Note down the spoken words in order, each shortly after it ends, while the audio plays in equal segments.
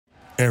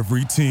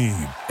Every team,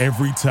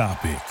 every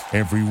topic,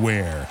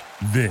 everywhere.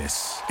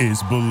 This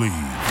is Believe.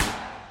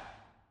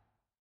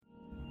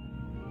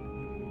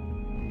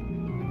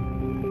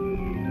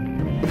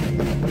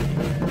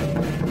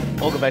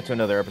 Welcome back to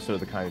another episode of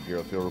the Comedy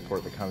Bureau Field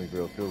Report. The Comedy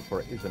Bureau Field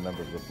Report is a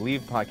member of the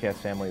Believe podcast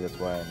family. That's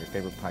why on your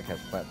favorite podcast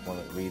platform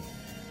it reads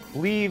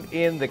Believe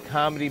in the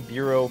Comedy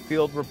Bureau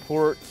Field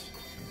Report.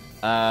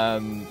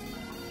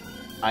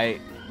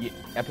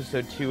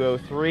 Episode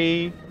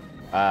 203.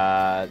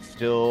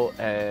 Still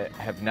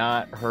have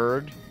not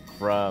heard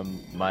from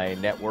my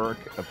network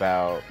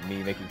about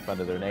me making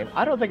fun of their name.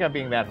 I don't think I'm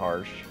being that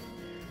harsh.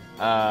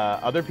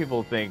 Other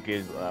people think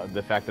is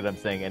the fact that I'm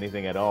saying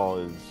anything at all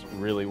is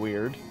really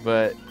weird,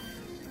 but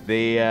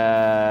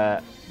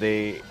I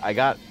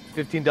got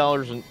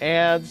 $15 in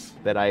ads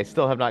that I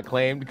still have not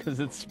claimed because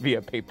it's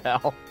via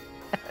PayPal.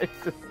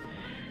 Just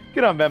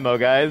get on Venmo,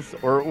 guys,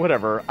 or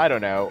whatever. I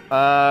don't know.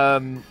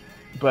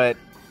 But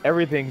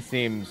everything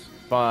seems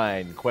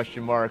fine.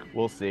 Question mark.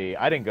 We'll see.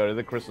 I didn't go to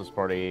the Christmas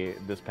party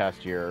this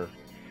past year.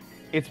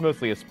 It's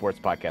mostly a sports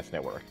podcast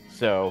network,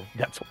 so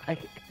that's why.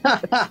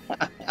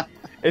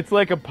 It's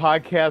like a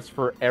podcast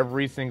for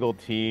every single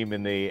team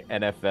in the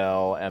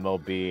NFL,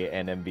 MLB,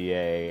 and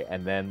NBA,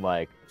 and then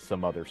like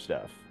some other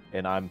stuff.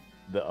 And I'm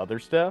the other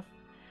stuff.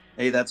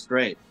 Hey, that's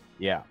great.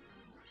 Yeah.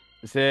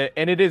 So,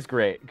 and it is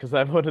great because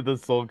I'm one of the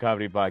sole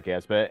comedy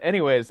podcasts. But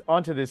anyways,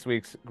 on to this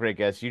week's great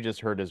guest. You just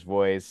heard his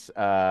voice.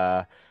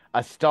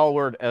 A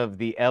stalwart of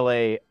the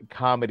LA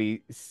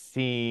comedy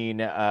scene.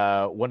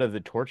 One of the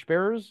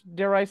torchbearers,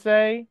 dare I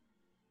say?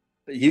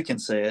 You can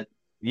say it.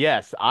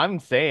 Yes, I'm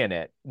saying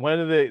it. One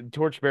of the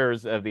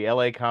torchbearers of the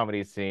LA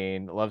comedy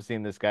scene. Love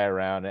seeing this guy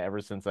around ever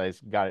since I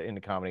got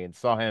into comedy and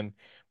saw him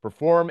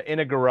perform in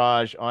a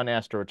garage on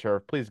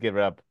AstroTurf. Please give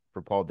it up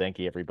for Paul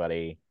Danke,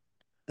 everybody.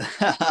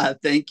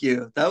 Thank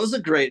you. That was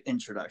a great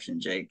introduction,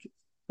 Jake.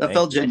 That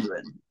felt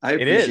genuine. I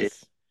appreciate it.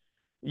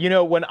 You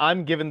know, when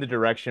I'm given the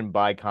direction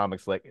by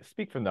comics, like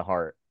speak from the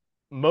heart,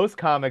 most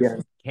comics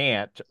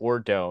can't or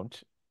don't.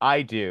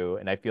 I do,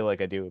 and I feel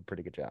like I do a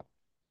pretty good job.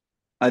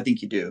 I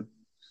think you do.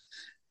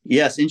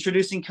 Yes,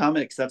 introducing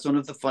comics, that's one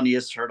of the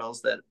funniest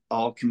hurdles that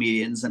all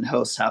comedians and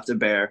hosts have to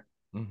bear.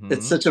 Mm-hmm.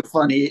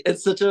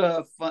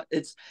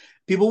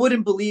 People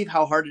wouldn't believe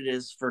how hard it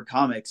is for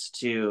comics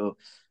to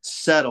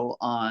settle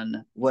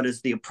on what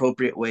is the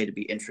appropriate way to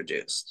be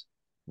introduced.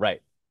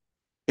 Right.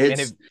 I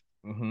think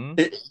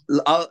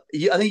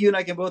you and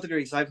I can both agree,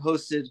 because I've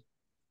hosted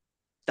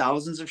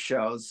thousands of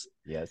shows.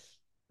 Yes.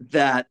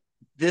 That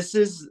this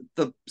is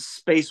the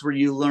space where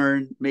you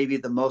learn maybe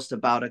the most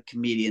about a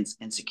comedian's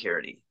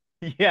insecurity.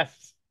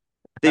 Yes.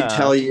 They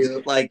tell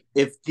you, like,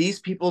 if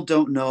these people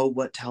don't know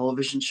what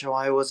television show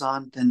I was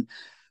on, then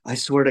I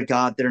swear to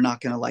God, they're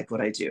not going to like what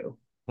I do.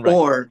 Right.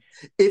 Or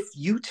if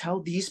you tell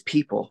these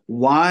people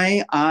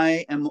why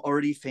I am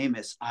already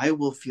famous, I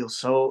will feel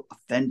so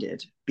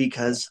offended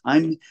because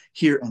I'm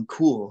here and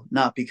cool,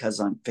 not because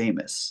I'm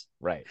famous.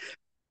 Right.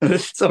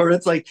 So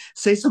it's like,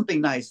 say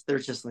something nice. They're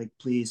just like,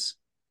 please,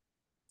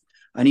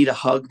 I need a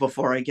hug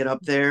before I get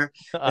up there.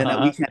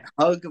 And we can't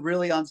hug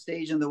really on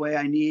stage in the way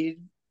I need.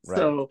 Right.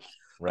 So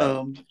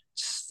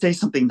say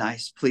something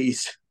nice,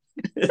 please.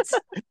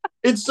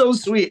 It's so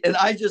sweet. And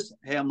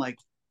I'm like,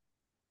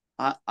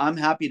 I'm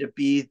happy to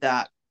be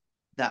that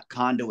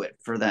conduit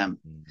for them,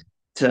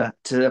 to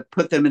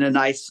put them in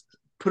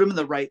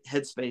the right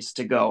headspace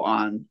to go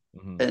on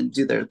and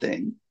do their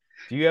thing.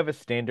 Do you have a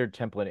standard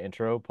template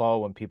intro,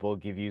 Paul, when people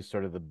give you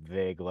sort of the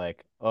vague,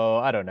 like, oh,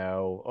 I don't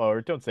know,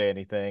 or don't say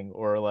anything,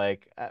 or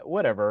like,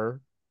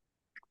 whatever?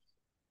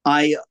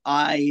 I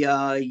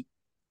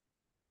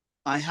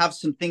have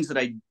some things that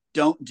I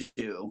don't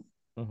do.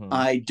 Mm-hmm.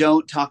 I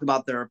don't talk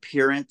about their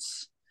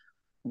appearance,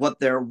 what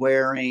they're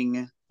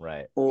wearing,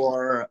 right,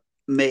 or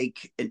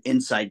make an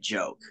inside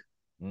joke,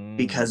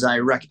 because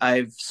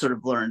I've sort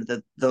of learned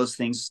that those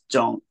things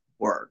don't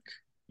work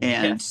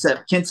and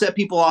can set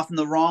people off in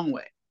the wrong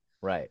way.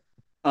 Right.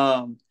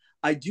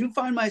 I do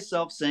find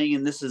myself saying,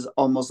 and this is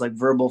almost like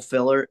verbal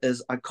filler,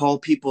 is I call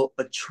people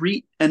a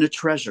treat and a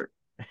treasure.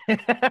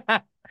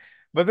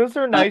 But those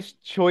are nice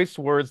choice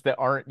words that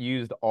aren't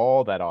used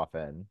all that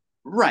often.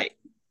 Right.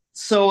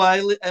 So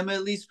I'm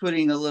at least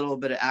putting a little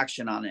bit of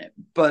action on it,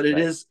 but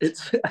it's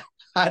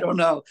I don't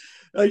know.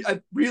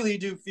 I really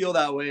do feel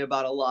that way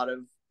about a lot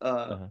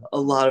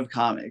of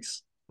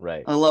comics.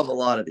 Right. I love a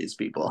lot of these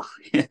people,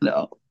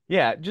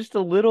 Yeah, just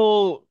a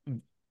little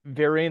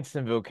variance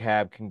in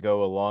vocab can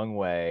go a long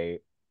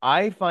way.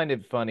 I find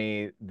it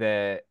funny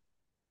that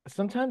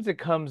sometimes it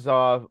comes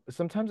off,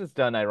 sometimes it's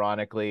done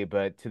ironically,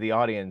 but to the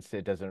audience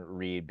it doesn't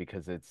read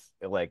because it's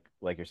like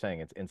you're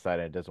saying, it's inside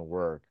and it doesn't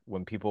work.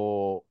 When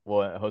people,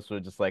 hosts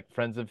would just like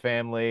friends and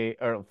family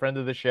or friend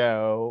of the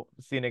show,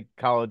 seen at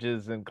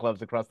colleges and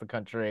clubs across the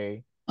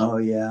country. Oh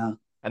yeah.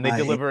 And they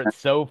deliver it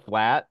so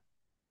flat.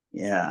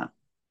 Yeah.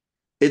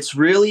 It's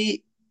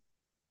really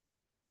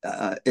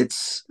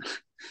it's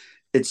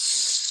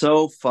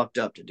so fucked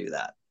up to do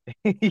that.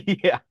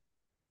 Yeah.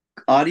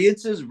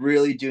 Audiences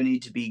really do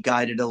need to be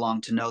guided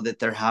along to know that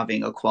they're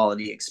having a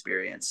quality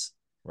experience.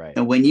 Right.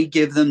 And when you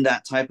give them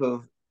that type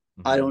of,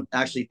 I Mm-hmm. don't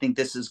actually think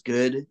this is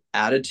good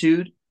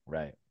attitude,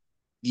 Right.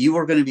 you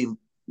are going to be,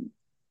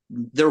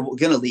 they're going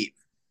to leave.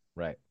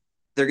 Right.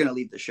 They're going to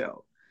leave the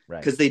show Right.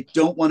 because they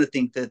don't want to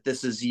think that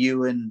this is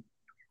you and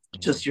Mm-hmm.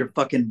 just your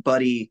fucking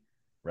buddy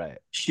Right.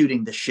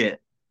 shooting the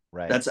shit.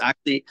 Right. That's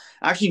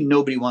actually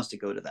nobody wants to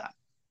go to that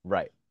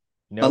Right.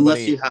 unless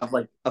Nobody. you have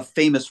like a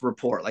famous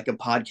report, like a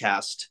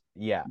podcast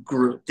Yeah.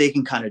 group. They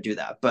can kind of do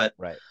that, but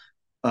Right.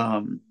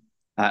 um,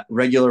 at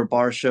regular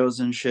bar shows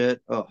and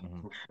shit. Oh,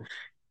 Mm-hmm.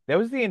 That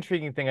was the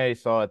intriguing thing I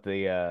saw at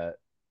the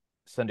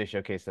Sunday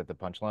showcase at the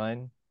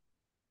Punchline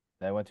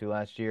that I went to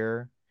last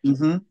year.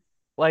 mm-hmm.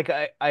 Like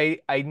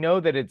I know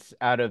that it's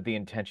out of the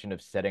intention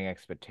of setting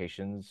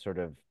expectations sort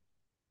of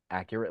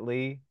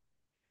accurately,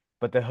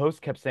 but the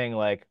host kept saying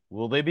like,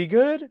 "Will they be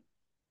good?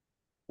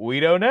 We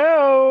don't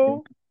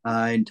know."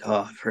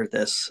 I've heard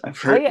this. I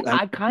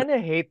kind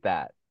of hate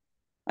that.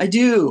 I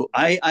do.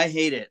 I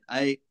hate it.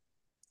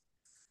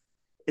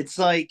 It's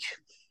like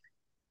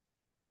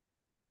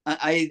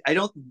I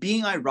don't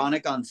being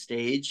ironic on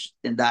stage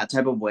in that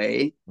type of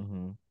way.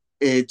 Hmm.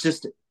 It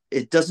just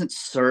it doesn't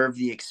serve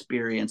the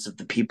experience of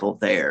the people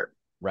there.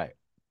 Right.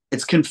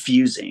 It's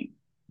confusing,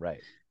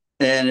 Right.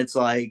 and it's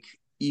like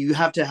you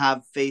have to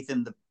have faith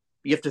in the.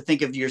 You have to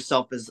think of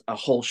yourself as a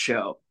whole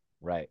show.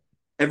 Right.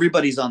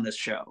 Everybody's on this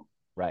show.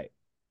 Right.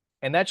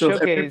 And that So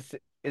if every, showcase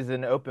is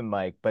an open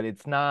mic, but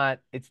it's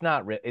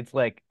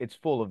like it's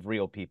full of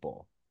real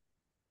people.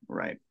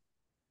 right,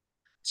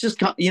 it's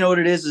just you know what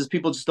it is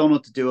people just don't know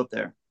what to do up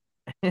there.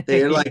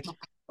 They're like,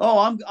 oh,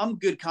 I'm a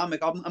good comic.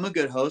 I'm a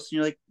good host. And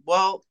you're like,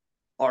 well,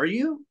 are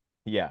you?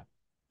 Yeah.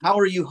 How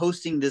are you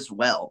hosting this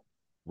well?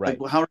 Like,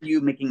 Right. how are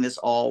you making this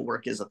all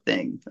work as a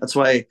thing? That's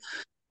why,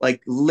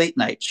 like, late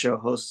night show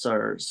hosts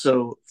are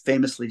so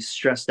famously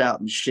stressed out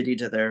and shitty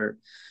to their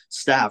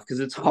staff because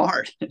it's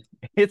hard.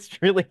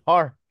 It's really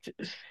hard.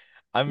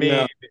 I mean,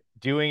 Yeah,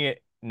 doing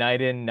it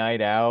night in,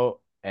 night out,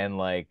 and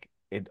like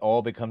it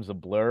all becomes a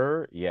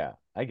blur. Yeah,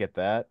 I get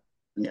that.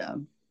 yeah,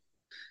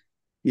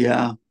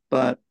 yeah.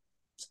 But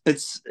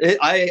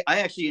I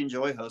actually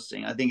enjoy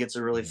hosting. I think it's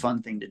a really Mhm.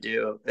 fun thing to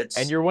do. And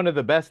It's you're one of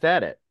the best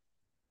at it.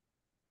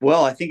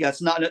 well, I think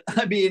that's not.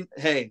 I mean,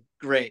 hey,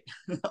 great,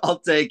 I'll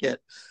take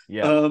it.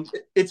 Yeah.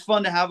 It's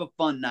fun to have a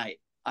fun night.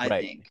 I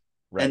Right. think, and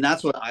Right.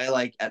 that's what I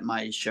like at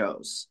my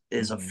shows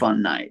is a Hmm.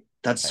 fun night.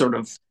 That's Right. sort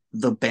of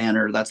the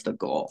banner. That's the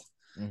goal.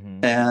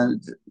 Hmm.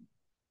 And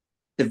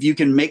if you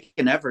can make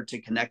an effort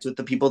to connect with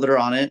the people that are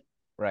on it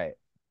Right.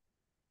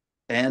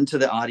 and to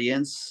the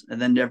audience,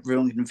 and then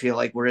everyone can feel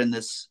like we're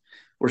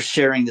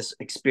sharing this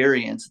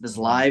experience, this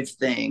Hmm. live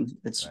thing.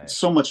 It's Right.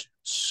 so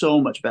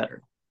much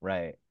better.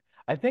 Right.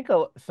 I think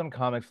some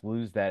comics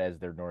lose that as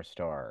their North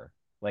Star.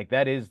 Like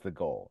that is the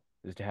goal,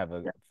 is to have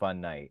a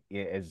fun night,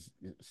 as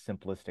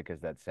simplistic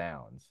as that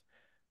sounds.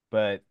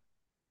 But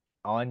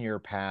on your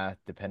path,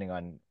 depending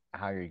on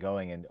how you're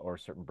going and or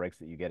certain breaks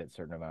that you get at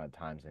certain amount of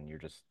times, and you're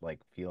just like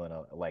feeling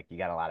like you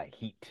got a lot of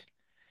heat.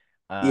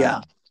 Yeah,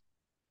 Um,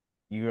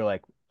 you're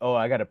like, oh,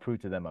 I got to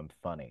prove to them I'm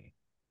funny.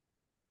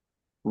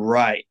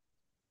 right.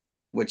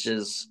 Which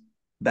is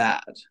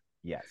bad.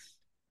 Yes.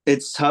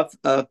 It's tough.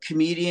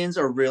 Comedians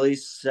are really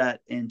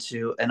set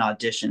into an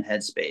audition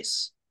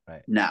headspace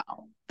Right.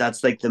 now.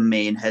 That's like the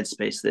main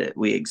headspace that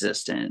we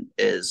exist in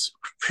is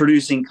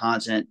producing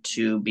content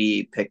to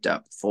be picked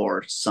up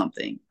for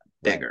something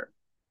Right. bigger.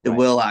 It Right.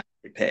 will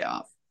actually pay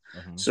off.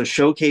 Hmm. So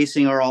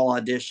showcasing are all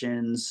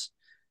auditions.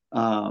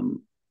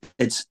 Um,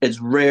 it's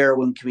rare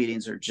when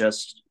comedians are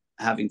just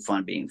having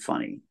fun being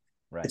funny.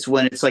 Right. It's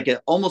when it's like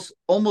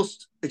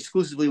almost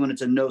exclusively when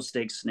it's a no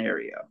stakes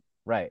scenario,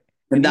 Right.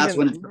 and And that's even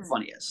when it's the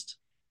funniest.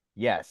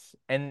 yes,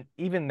 and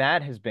even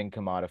that has been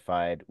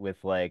commodified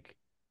with like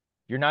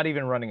you're not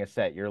even running a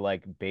set. You're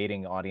like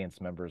baiting audience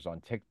members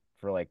on Tik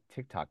for like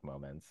TikTok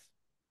moments.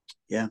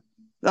 Yeah.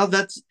 Well,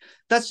 that's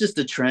just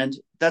a trend.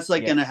 That's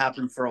like Yeah. going to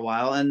happen for a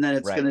while, and then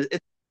it's Right. gonna.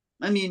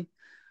 I mean,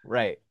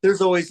 Right.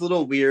 there's always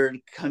little weird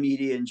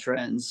comedian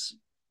trends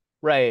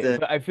Right. that.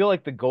 But I feel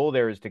like the goal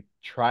there is to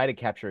try to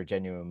capture a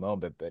genuine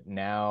moment, but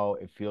now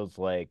it feels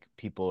like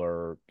people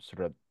are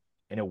sort of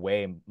in a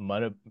way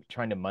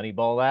trying to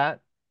moneyball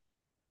that.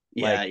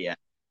 Yeah, Like yeah,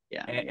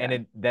 yeah, and yeah.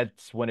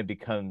 that's when it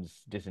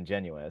becomes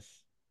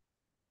disingenuous.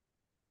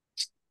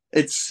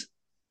 It's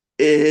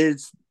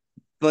it's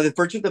but the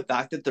virtue of the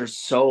fact that there's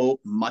so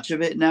much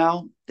of it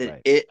now that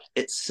Right. it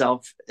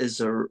itself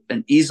is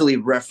an easily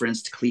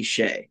referenced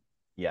cliche,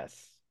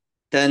 Yes.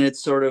 then it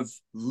sort of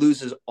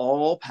loses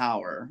all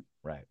power.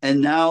 Right.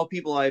 And now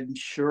people, I'm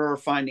sure, are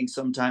finding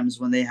sometimes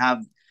when they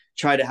have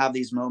try to have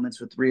these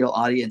moments with real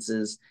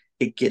audiences,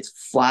 it gets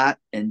flat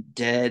and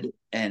dead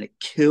and it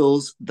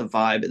kills the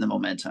vibe and the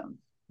momentum.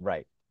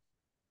 Right.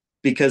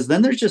 Because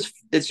then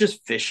it's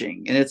just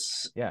fishing and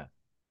Yeah.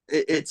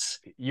 You're it's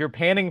you're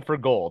panning for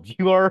gold.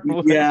 You are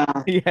yeah,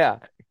 yeah.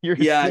 You're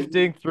yeah,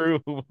 sifting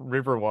through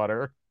river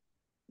water.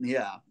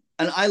 yeah.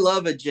 And I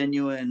love a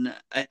genuine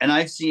and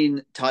I've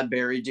seen Todd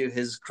Barry do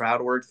his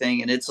crowd work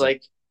thing and it's Right.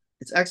 like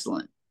it's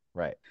excellent.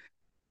 Right.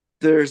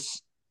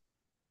 There's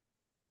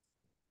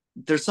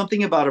there's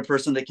something about a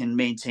person that can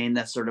maintain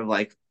that sort of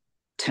like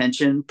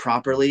tension Mhm.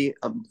 properly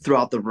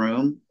throughout the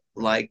room,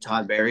 Right. like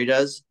Todd Barry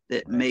does,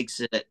 that Right. makes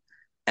it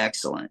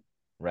excellent.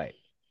 Right.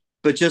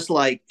 But just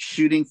like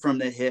shooting from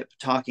the hip,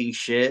 talking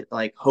shit,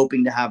 like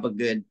hoping to have a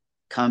good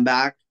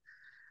comeback,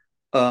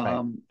 Right.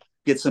 um,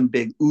 get some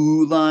big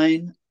ooh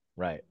line,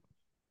 Right.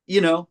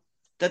 you know,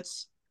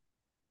 that's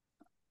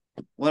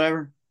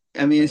whatever.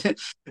 I mean,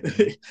 Right.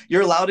 Hmm.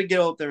 you're allowed to get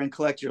up there and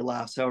collect your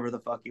laughs however the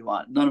fuck you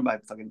want. None of my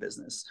fucking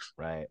business.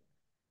 Right.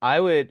 I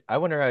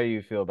wonder how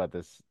you feel about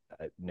this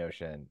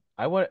notion.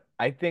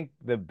 I think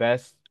the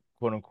best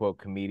quote unquote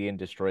comedian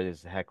destroy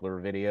his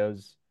heckler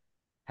videos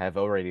have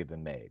already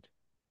been made.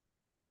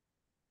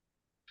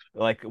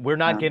 Like we're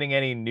not Um, getting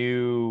any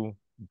new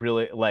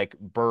brilliant like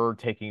Burr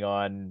taking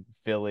on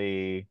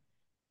Philly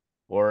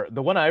or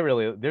the one I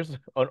really there's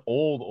an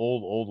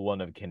old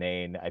one of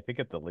Kinane, I think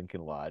at the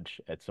Lincoln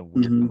Lodge at some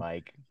weird mhm.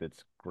 mic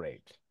that's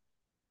great.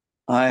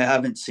 I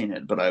haven't seen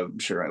it, but I'm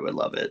sure I would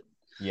love it.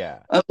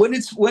 Yeah.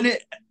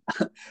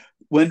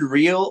 When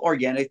real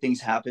organic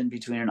things happen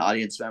between an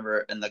audience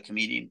member and the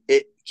comedian,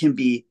 it can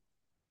be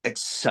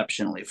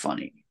exceptionally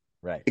funny,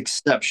 Right.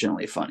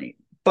 exceptionally funny.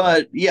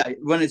 Right. But yeah,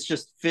 when it's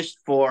just fished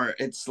for,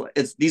 it's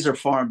these are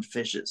farmed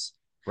fishes.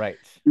 Right.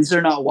 These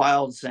are not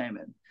wild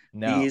salmon.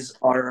 No. These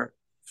are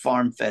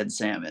farm fed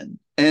salmon,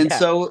 and Yeah.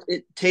 so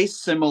it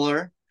tastes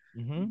similar,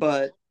 Hmm.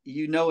 but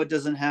you know it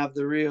doesn't have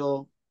the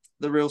real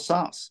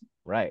sauce.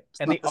 Right. It's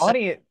And not the the same.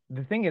 audience,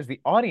 the thing is,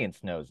 the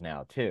audience knows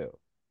now too.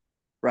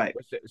 Right,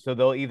 So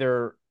they'll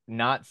either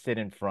not sit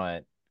in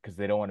front because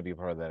they don't want to be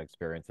part of that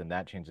experience, and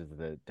that changes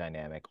the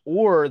dynamic,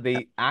 or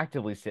they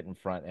actively sit in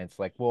front, and it's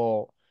like,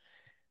 well,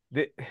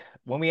 the,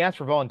 when we ask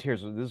for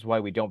volunteers, this is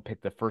why we don't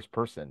pick the first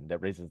person that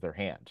raises their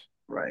hand.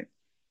 right,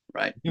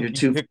 right. You, You're you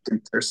too pick,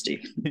 fucking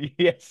thirsty.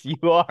 yes, you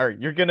are.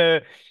 You're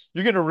gonna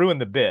ruin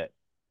the bit.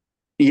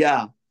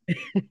 Yeah,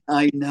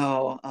 I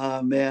know.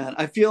 Man,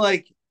 I feel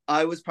like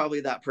I was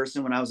probably that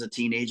person when I was a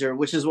teenager,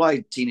 which is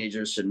why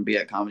teenagers shouldn't be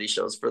at comedy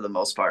shows for the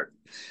most part,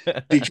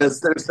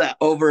 because there's that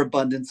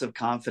overabundance of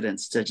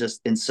confidence to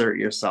just insert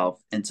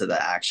yourself into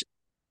the action.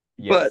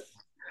 But Yes.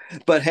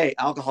 but hey,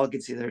 alcohol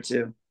gets you there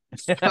too.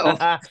 So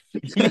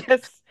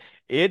Yes,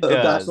 it a does.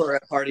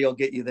 bachelorette party will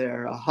get you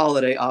there. A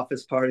holiday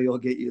office party will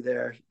get you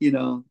there.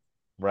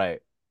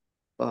 Right.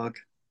 Fuck.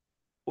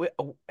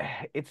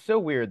 It's so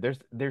weird.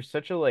 There's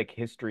such a like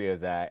history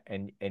of that,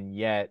 and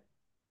yet,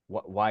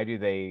 why do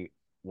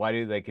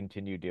they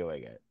continue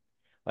doing it?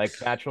 Like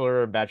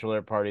bachelor and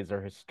bachelorette parties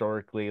are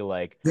historically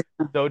like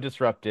so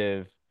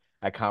disruptive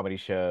at comedy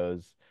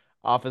shows.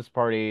 Office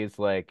parties,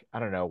 like I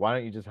don't know, why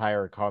don't you just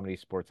hire a comedy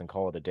sports and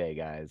call it a day,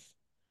 guys?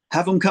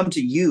 Have them come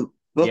to you.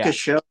 Book a Yeah,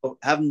 show.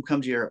 Have them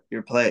come to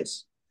your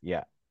place.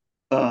 yeah,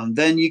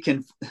 Then you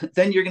can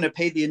then you're going to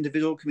pay the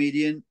individual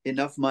comedian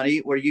enough money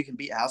where you can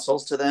be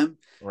assholes to them,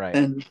 right,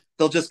 and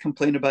they'll just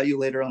complain about you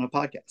later on a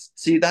podcast.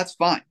 See, that's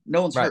fine.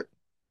 No one's right, hurt.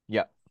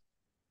 yeah,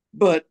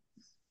 But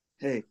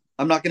hey,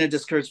 I'm not going to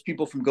discourage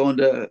people from going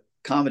to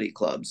comedy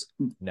clubs.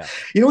 no,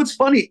 You know what's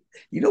funny?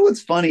 You know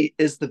what's funny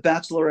is the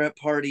bachelorette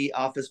party,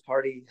 office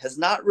party has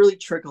not really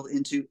trickled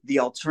into the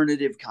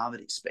alternative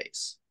comedy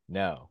space.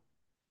 no,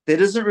 That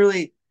doesn't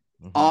really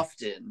hmm,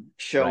 often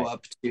show right,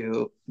 up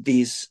to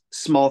these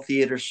small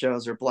theater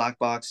shows or black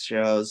box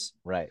shows.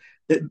 right,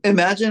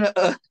 Imagine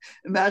a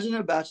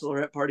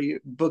bachelorette party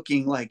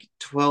booking like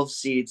 12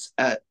 seats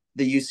at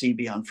the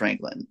UCB on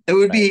Franklin. It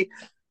would right, be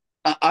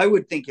I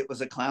would think it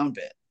was a clown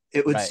bit.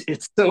 right.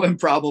 It's so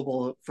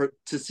improbable for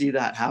to see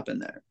that happen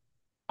there.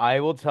 I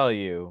will tell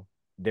you,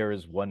 there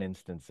is one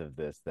instance of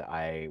this that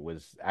I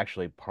was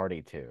actually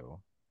party to.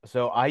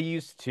 So I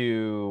used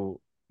to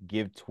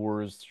give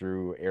tours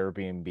through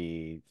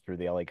Airbnb through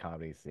the LA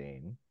comedy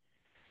scene.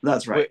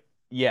 That's right.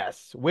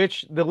 Yes,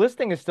 which the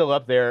listing is still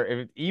up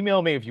there.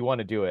 Email me if you want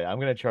to do it. I'm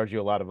going to charge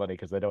you a lot of money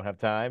because I don't have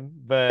time,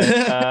 but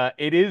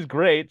it is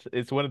great.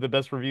 It's one of the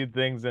best reviewed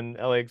things in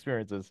LA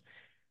experiences.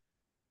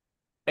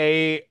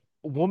 A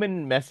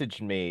woman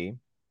messaged me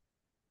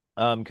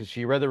because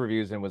she read the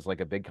reviews and was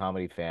like a big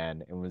comedy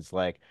fan and was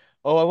like,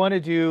 "Oh, I want to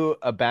do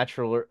a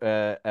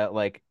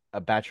like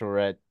a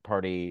bachelorette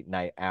party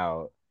night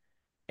out,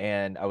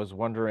 and I was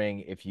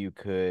wondering if you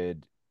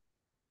could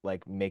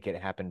like make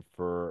it happen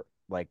for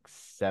like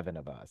seven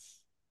of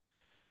us."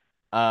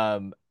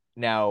 Um,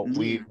 Now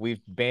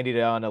we've bandied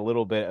on a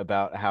little bit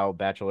about how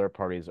bachelor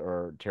parties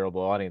are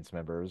terrible audience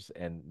members,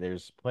 and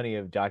there's plenty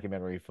of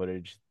documentary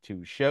footage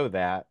to show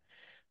that.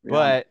 Yeah.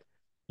 But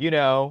you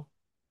know,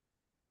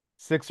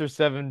 six or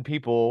seven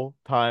people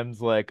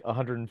times like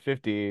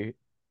 150,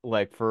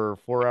 like for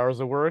 4 hours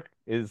of work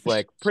is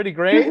like pretty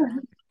great.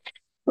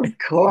 Of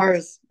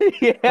course.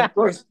 Yeah, Of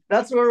course.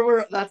 That's where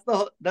we're that's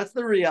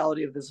the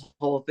reality of this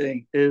whole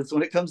thing is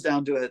when it comes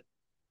down to it,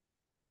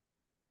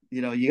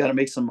 you got to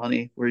make some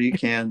money where you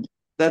can.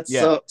 That's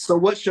yeah. so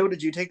what show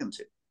did you take them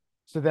to?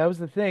 So that was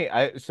the thing.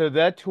 So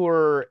that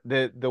tour,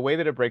 the way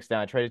that it breaks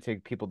down, I try to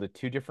take people to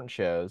two different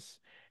shows,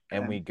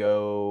 and Okay. we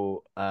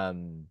go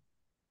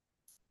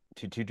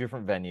to two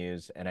different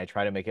venues, and I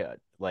try to make it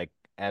like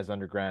as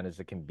underground as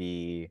it can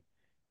be.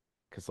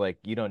 because like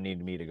you don't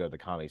need me to go to the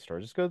comedy store,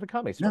 just go to the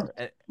comedy No,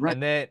 store.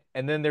 right.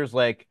 And then there's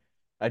like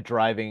a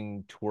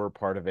driving tour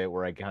part of it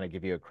where I kind of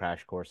give you a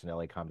crash course in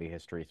LA comedy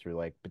history through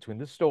like between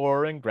the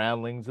store and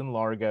Groundlings and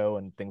Largo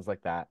and things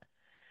like that.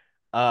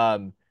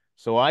 Um,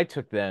 so I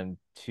took them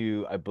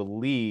to, I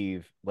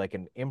believe, like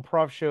an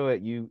improv show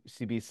at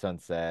UCB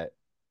Sunset.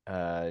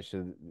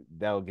 So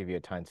that'll give you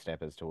a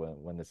timestamp as to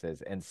when this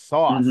is. And Hmm.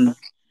 Sauce,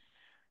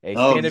 a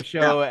Oh stand-up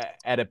yeah, show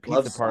at a love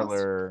pizza sauce.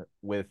 parlor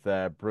with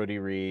Brody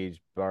Reed,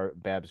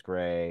 Babs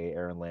Gray,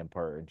 Aaron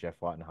Lampart, and Jeff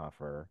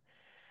Wattenhofer.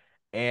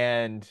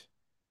 And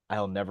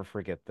I'll never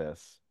forget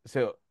this.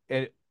 So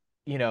it,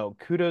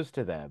 kudos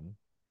to them.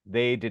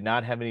 They did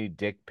not have any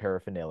dick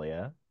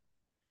paraphernalia.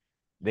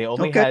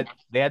 Okay,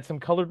 They had some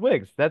colored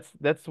wigs. That's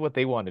what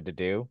they wanted to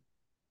do.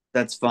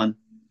 that's fun.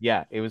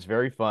 Yeah, it was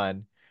very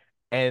fun.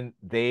 And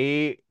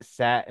they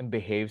sat and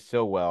behaved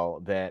so well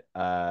that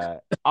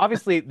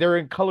obviously they're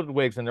in colored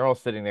wigs and they're all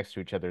sitting next to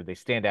each other. They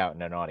stand out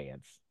in an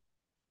audience.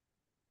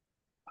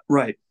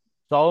 Right.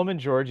 Solomon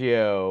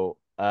Giorgio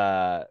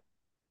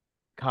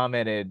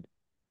commented,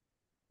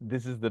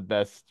 "This is the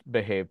best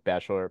behaved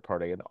bachelorette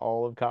party in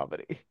all of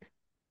comedy."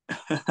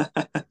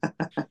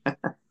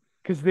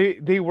 Because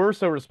they were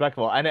so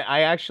respectful. And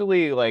I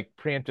actually like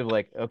preemptive,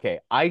 like, okay,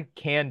 I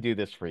can do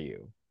this for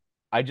you.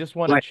 I just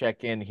want to Right.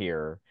 check in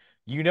here.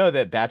 You know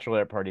that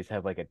bachelorette parties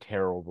have like a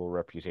terrible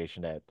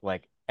reputation at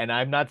like, and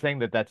I'm not saying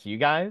that that's you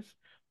guys,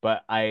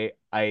 but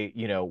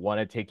want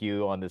to take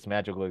you on this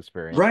magical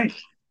experience. Right.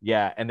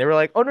 Yeah, and they were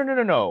like, "Oh no, no,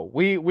 no, no.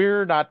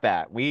 We're not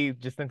that. We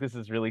just think this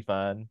is really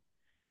fun."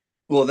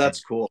 Well, And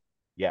that's cool.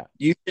 yeah.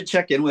 You should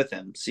check in with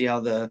them, see how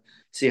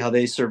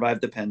they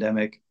survived the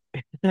pandemic.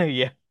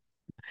 Yeah.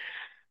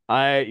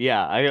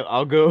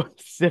 I'll go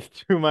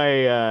sift through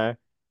my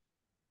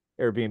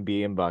Airbnb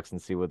inbox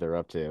and see what they're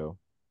up to.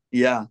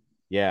 Yeah.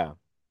 Yeah.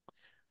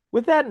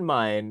 With that in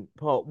mind,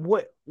 Paul,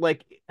 what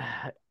like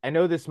I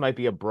know this might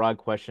be a broad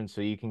question,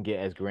 so you can get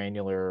as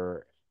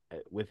granular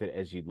with it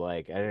as you'd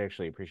like. I'd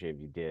actually appreciate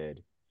if you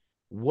did.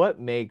 What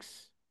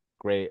makes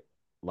great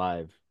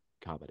live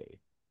comedy?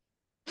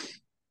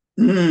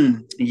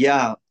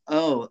 Yeah.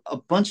 Oh, a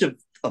bunch of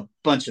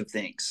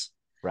things.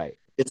 Right.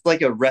 It's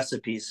like a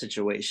recipe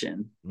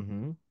situation.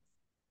 Mm-hmm.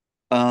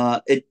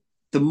 It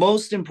the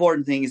most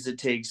important thing is it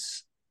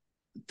takes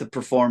the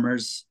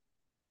performers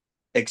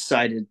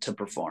excited to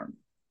perform.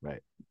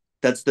 Right.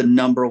 That's the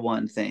number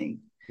one thing.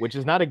 Which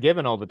is not a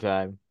given all the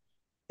time.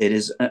 It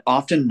is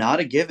often not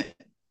a given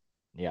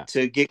Yeah.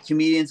 to get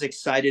comedians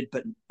excited,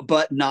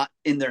 but not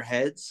in their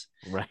heads.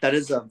 Right. That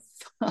is a,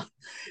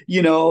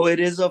 it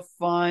is a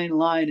fine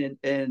line,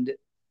 and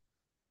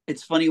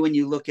it's funny when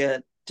you look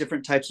at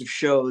different types of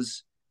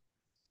shows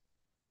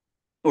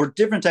or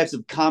different types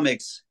of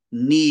comics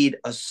need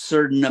a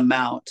certain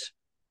amount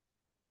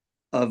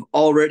of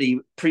already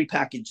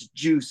prepackaged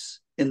juice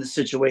in the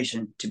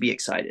situation to be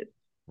excited.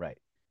 Right.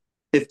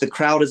 If the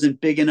crowd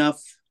isn't big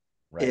enough,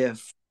 Right.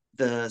 if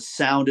the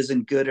sound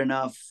isn't good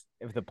enough,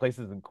 If the place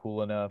isn't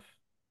cool enough.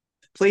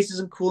 place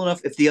isn't cool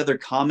enough, if the other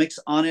comics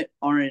on it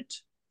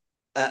aren't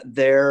at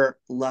their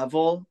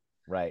level,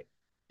 Right.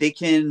 they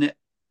can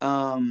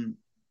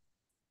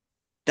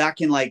that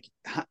can like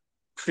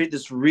create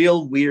this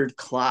real weird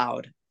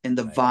cloud in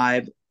the Right.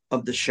 vibe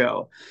of the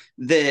show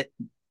that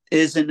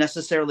isn't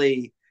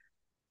necessarily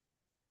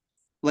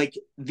like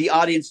the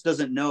audience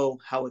doesn't know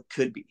how it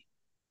could be.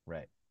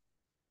 Right.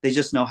 They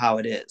just know how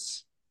it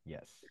is.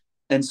 Yes.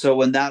 And so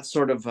when that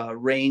sort of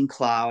rain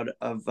cloud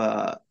of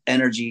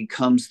energy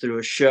comes through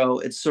a show,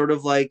 it's sort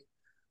of like,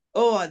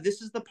 oh,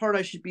 this is the part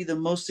I should be the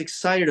most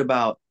excited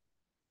about.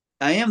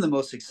 I am the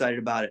most excited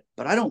about it,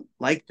 but I don't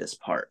like this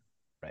part.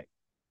 Right.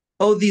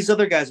 Oh, these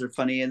other guys are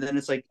funny. And then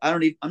it's like,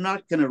 I'm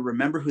not going to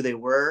remember who they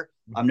were.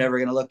 I'm Mm-hmm. never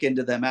going to look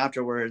into them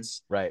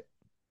afterwards. Right.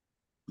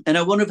 And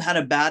I wouldn't have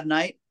had a bad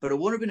night, but it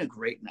would have been a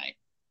great night.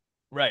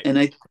 Right. And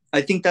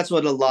I think that's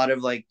what a lot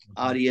of like Mm-hmm.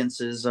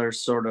 audiences are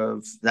sort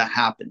of, that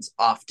happens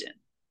often.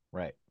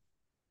 Right.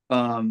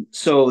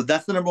 So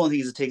that's the number one thing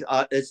is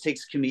it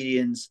takes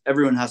comedians.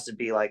 Everyone has to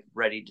be like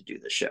ready to do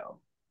the show,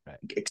 Right.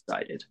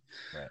 excited.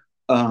 Right.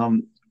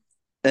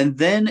 And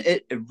then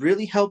it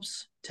really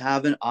helps to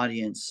have an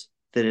audience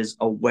that is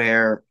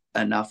aware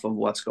enough of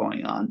what's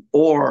going on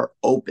or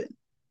open.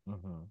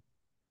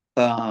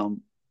 Mm-hmm.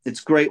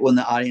 It's great when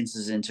the audience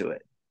is into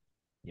it.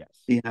 Yes.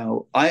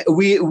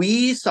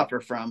 We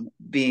suffer from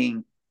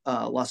being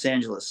Los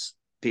Angeles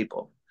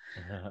people,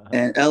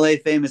 and LA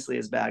famously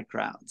has bad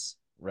crowds.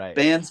 Right.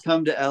 Bands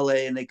come to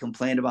LA and they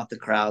complain about the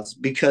crowds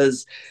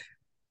because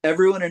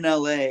everyone in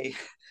LA,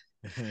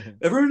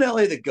 everyone in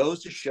LA that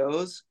goes to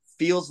shows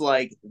feels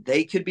like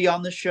they could be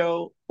on the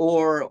show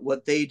or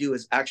what they do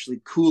is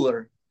actually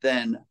cooler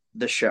than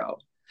the show.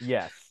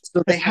 Yes.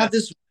 So they have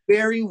this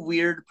very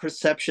weird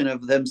perception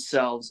of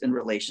themselves in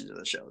relation to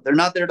the show. They're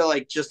not there to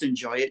like just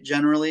enjoy it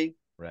generally.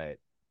 Right.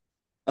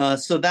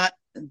 So that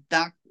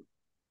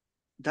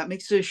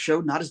makes a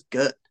show not as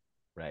good.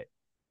 Right.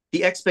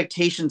 The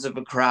expectations of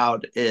a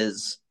crowd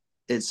is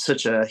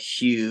such a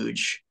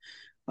huge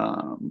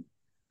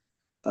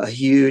a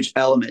huge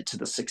element to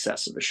the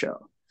success of a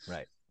show.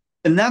 Right.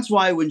 And that's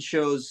why when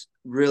shows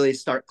really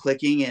start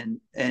clicking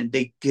and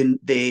they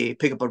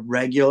pick up a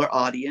regular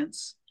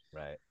audience,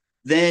 Right.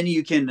 then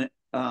you can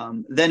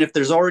then if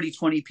there's already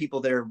 20 people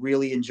there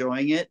really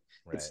enjoying it,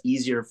 it's Right.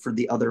 easier for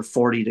the other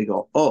 40 to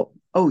go,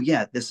 oh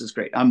yeah, this is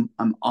great. I'm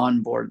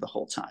on board the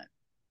whole time.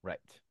 Right.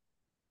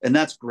 And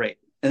that's great.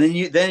 And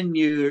then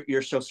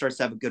your show starts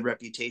to have a good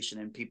reputation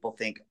and people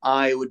think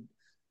I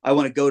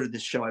want to go to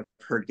this show. I've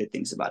heard good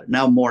things about it.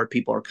 Now more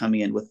people are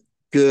coming in with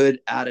good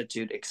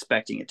attitude,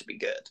 expecting it to be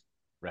good.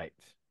 Right.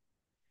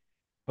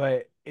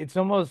 But it's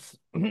almost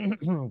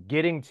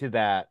getting to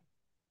that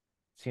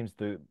seems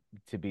to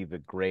be the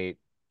great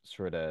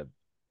sort of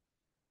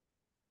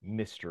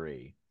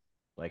mystery.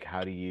 Like,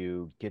 how do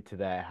you get to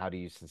that? How do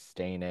you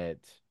sustain it?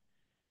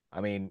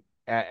 I mean,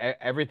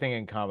 everything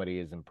in comedy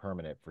is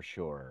impermanent for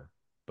sure,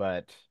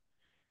 but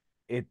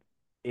it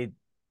it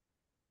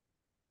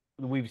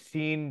we've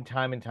seen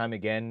time and time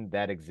again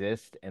that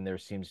exists, and there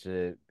seems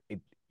to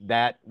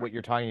that what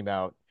you're talking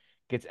about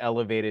gets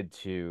elevated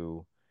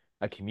to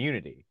a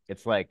community.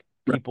 It's like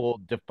people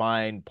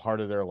define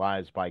part of their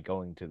lives by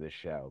going to this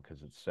show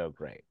because it's so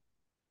great.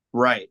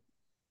 Right.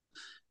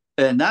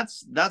 And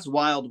that's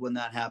wild when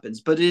that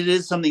happens, but it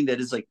is something that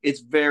is like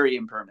it's very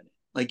impermanent.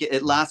 Like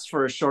it lasts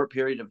for a short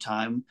period of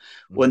time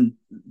Mm-hmm. when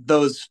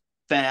those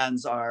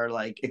fans are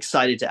like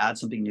excited to add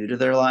something new to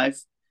their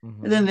life, and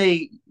Mm-hmm. then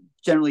they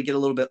generally get a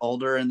little bit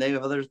older and they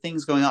have other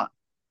things going on,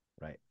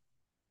 Right.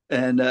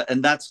 and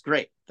that's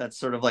great. That's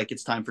sort of like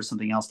it's time for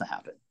something else to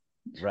happen.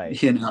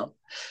 Right. You know,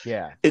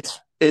 Yeah.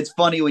 it's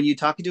funny when you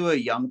talk to a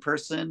young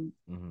person,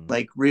 Mm-hmm.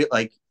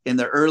 like in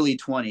their early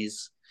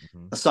 20s,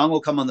 Mm-hmm. a song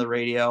will come on the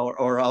radio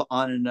or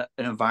on an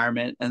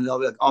environment, and they'll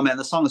be like, "Oh man,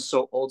 the song is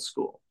so old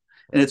school,"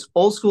 and Right. it's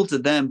old school to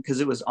them because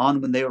it was on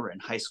when they were in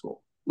high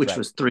school, which Right.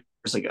 was 3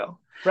 years ago.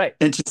 Right.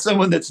 And to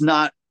someone that's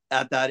not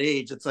at that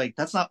age, it's like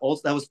that's not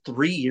old. That was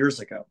 3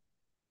 years ago.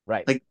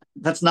 Right. Like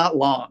that's not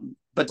long,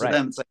 but to Right.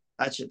 them, it's like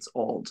that shit's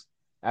old.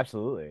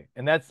 Absolutely.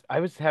 And that's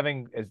I was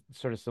having a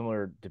sort of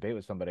similar debate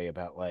with somebody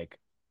about like,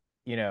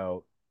 you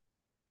know,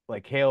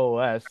 like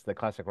KOS, the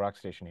classic rock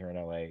station here in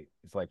LA,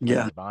 is like playing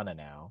Yeah, Nirvana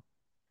now.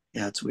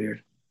 yeah, it's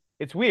weird.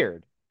 It's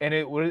weird. And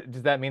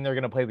does that mean they're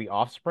going to play The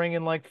Offspring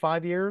in like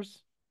 5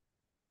 years?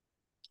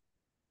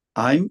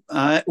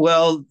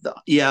 Well,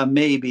 yeah,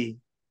 maybe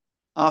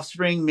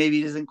Offspring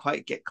maybe doesn't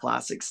quite get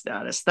classic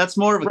status. That's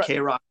more of a Right. K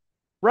rock.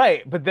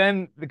 Right. But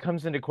then it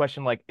comes into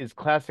question like, is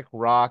classic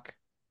rock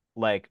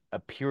like a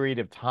period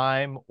of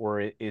time, or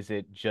is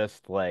it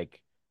just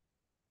like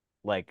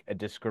a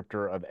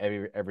descriptor of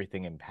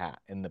everything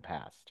in the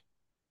past?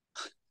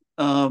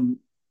 Um,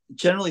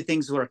 Generally,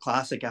 things were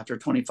classic after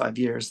 25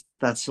 years.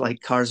 That's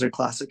like cars are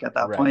classic at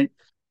that Right. point.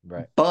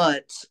 Right.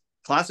 But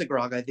classic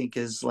rock, I think,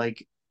 is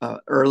like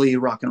early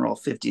rock and roll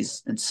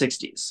 50s and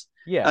 60s.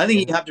 Yeah. I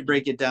think And you have to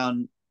break it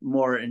down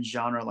more in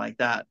genre like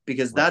that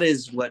because right. that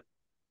is what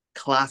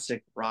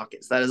classic rock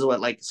is. That is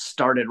what like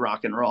started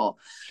rock and roll,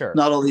 Sure.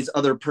 not all these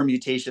other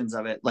permutations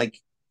of it, like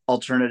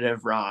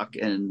alternative rock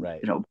and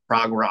Right.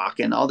 prog rock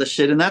and all this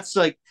shit. And that's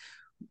like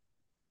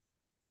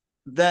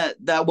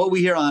that what we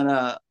hear on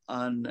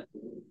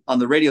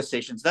the radio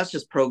stations. That's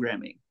just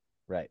programming.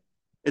 Right.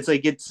 It's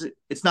like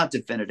it's not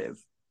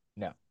definitive.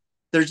 No.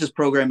 There's just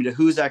programming to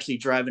who's actually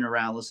driving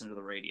around listening to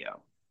the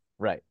radio.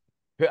 Right.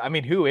 I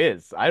mean, who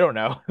is? I don't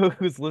know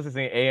who's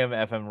listening to AM,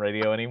 FM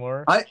radio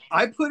anymore.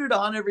 I put it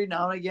on every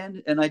now and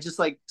again, and I just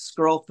like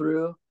scroll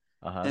through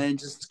Uh-huh. and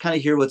just kind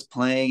of hear what's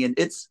playing, and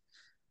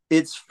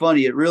it's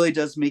funny. It really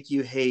does make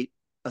you hate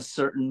a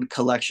certain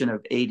collection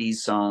of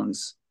 80s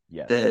songs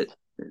Yes.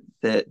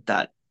 that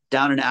that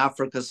Down in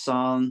Africa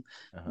song,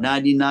 Uh-huh.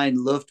 99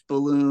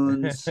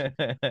 Luftballoons,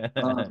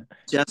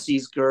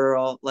 Jesse's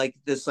Girl, like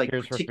this like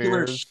Tears for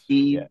particular Fears. Yeah.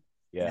 sheen. Yeah.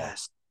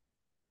 Yes.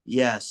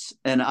 Yes.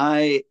 And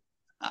I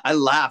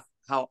laugh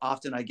how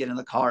often I get in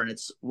the car and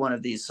it's one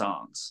of these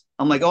songs.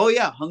 I'm like, Right. oh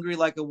yeah, Hungry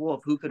Like a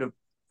Wolf. Who could have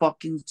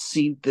fucking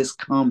seen this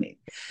coming?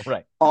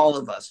 Right. All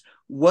of us.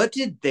 What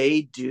did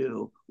they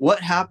do?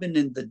 What happened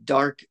in the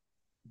dark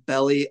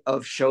belly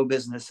of show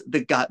business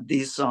that got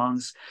these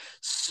songs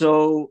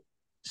so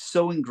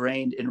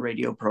ingrained in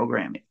radio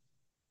programming?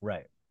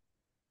 Right.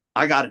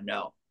 I gotta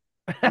know.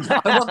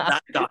 I want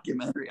that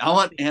documentary. I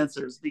want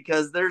answers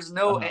because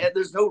Uh-huh.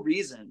 there's no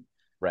reason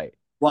Right.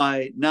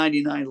 why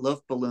 99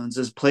 Luftballoons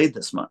is played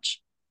this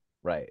much.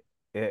 Right.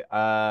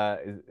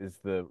 Is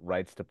the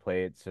rights to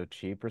play it so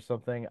cheap or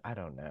something? I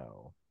don't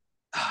know.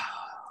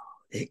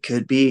 It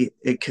could be.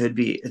 It could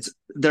be. It's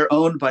they're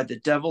owned by the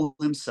devil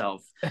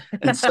himself,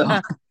 and so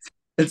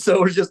and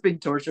so we're just being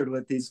tortured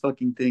with these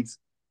fucking things.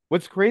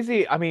 What's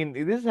crazy, I mean,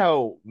 this is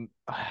how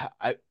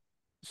I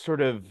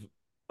sort of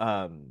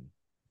um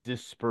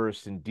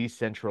dispersed and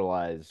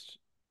decentralized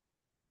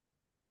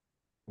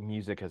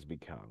music has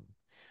become.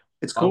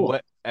 It's On cool.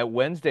 what at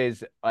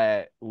Wednesdays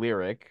at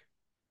Lyric,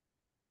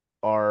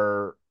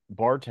 our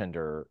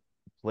bartender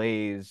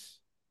plays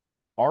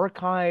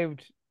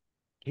archived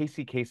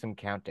Casey Kasem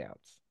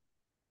countdowns.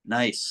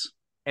 Nice.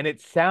 And it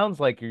sounds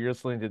like you're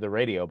listening to the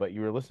radio, but you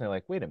were listening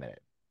like, wait a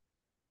minute.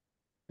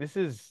 This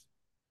is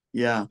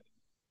Yeah.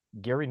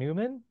 Gary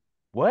Newman?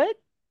 What?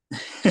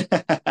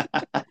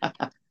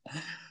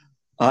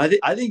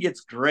 I think it's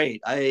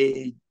great.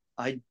 I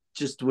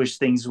just wish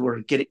things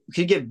could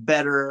get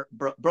better,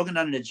 broken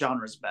down into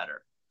genres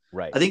better.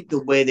 Right. I think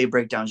the way they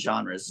break down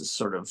genres is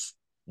sort of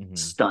Hmm.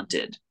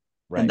 stunted,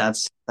 and Right.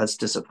 that's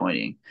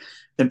disappointing,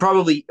 and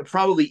probably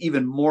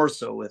even more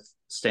so with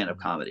stand-up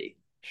Mhm. comedy.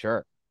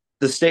 Sure.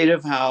 The state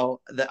of how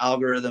the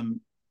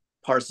algorithm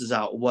parses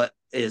out what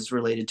is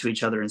related to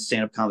each other in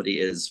stand-up comedy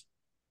is,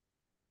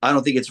 I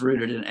don't think it's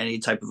rooted in any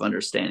type of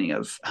understanding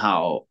of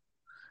how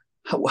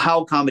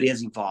comedy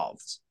has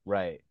evolved.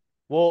 Right.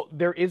 Well,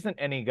 there isn't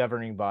any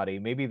governing body.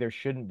 Maybe there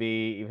shouldn't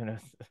be, even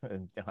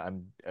if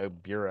I'm a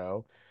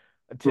bureau,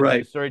 to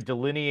Right. sort of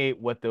delineate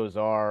what those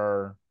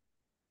are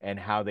and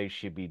how they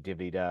should be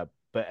divvied up.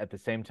 But at the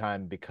same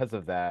time, because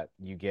of that,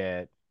 you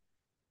get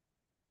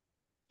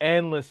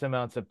endless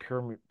amounts of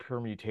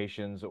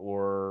permutations,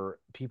 or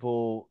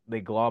people they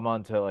glom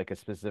onto like a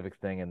specific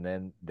thing and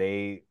then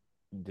they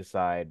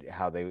decide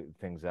how they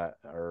things that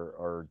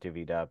are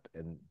divvied up,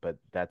 and but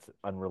that's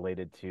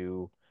unrelated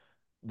to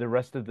the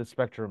rest of the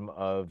spectrum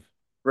of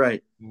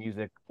Right.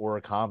 music or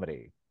a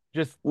comedy.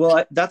 Just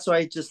Well, that's why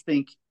I just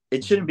think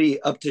it shouldn't Mhm.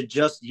 be up to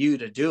just you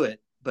to do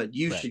it, but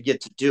you Right, should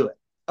get to do it.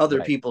 Other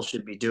right, people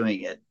should be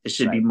doing it. It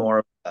should be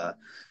right,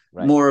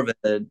 right, more of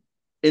an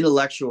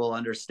intellectual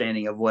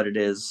understanding of what it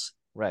is.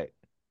 right.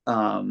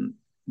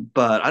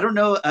 But I don't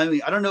know. I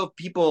mean, I don't know if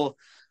people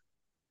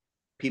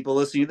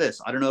listening to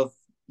this. I don't know if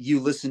you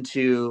listen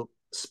to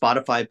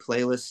Spotify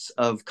playlists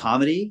of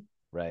comedy.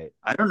 Right,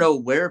 I don't know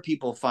where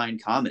people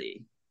find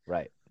comedy.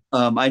 right,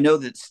 I know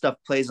that stuff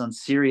plays on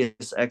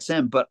Sirius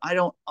XM, but I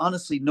don't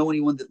honestly know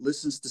anyone that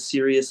listens to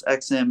Sirius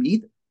XM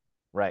either.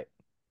 right.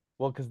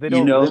 Well, because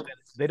You know?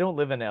 they don't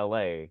live in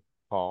LA,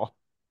 Paul.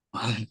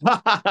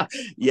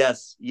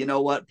 Yes, you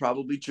know what?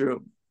 Probably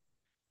true.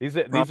 These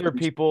are Probably,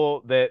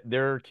 people that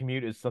their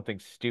commute is something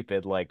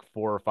stupid like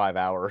 4 or 5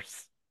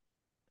 hours.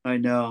 I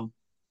know.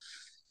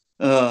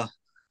 Uh,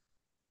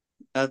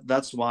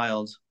 that's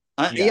wild.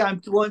 Yeah. Yeah,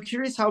 I'm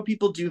curious how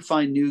people do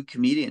find new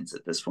comedians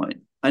at this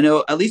point. I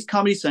know at least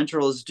Comedy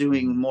Central is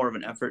doing Mhm. more of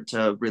an effort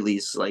to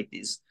release like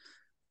these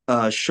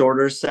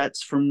shorter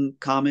sets from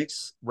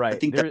comics. I Right.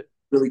 think that's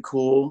really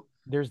cool.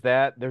 There's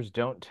that. There's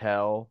Don't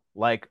Tell.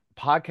 Like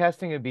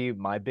podcasting would be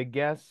my big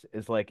guess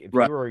is like if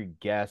Right, you were a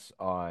guest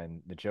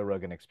on the Joe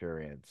Rogan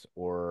Experience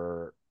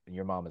or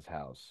Your Mama's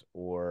House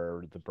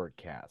or the Burt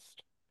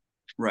Cast.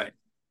 right.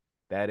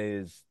 That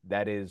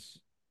is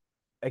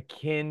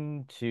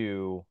akin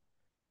to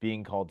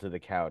being called to the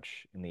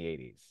couch in the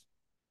 80s.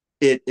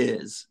 It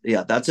is.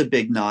 Yeah, that's a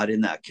big nod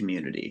in that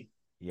community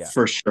Yeah.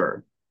 for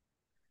sure.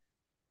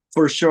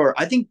 For sure.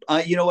 I think,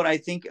 you know what I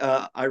think,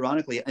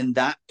 ironically, in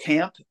that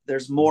camp,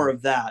 there's more Mhm.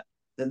 of that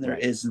than there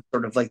Right. is in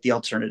sort of like the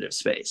alternative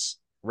space,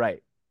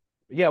 Right.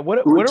 Yeah,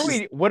 what which are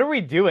is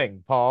we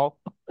doing, Paul?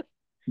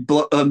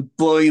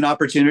 blowing an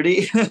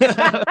opportunity.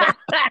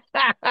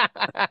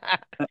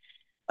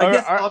 I Are,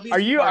 guess are are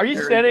obviously you are Mark you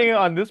Maron does saying it.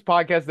 on this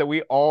podcast that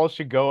we all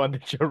should go on the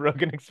Joe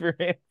Rogan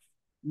Experience?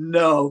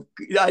 No,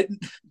 I,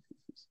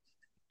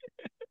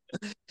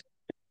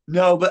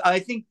 no, but I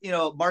think,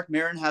 Mark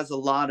Maron has a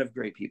lot of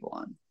great people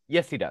on,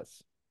 Yes, he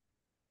does.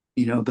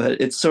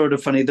 but it's sort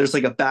of funny. There's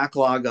like a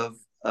backlog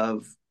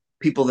of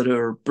people that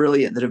are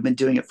brilliant that have been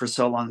doing it for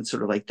so long. It's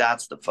sort of like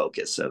that's the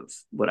focus of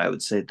what I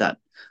would say that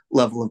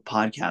level of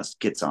podcast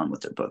gets on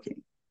with their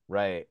booking.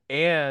 Right.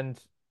 And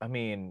I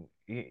mean,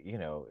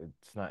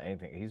 it's not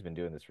anything. He's been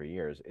doing this for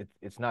years.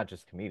 It's not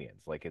just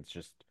comedians. Like it's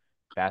just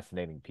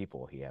fascinating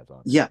people he has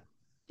on Yeah,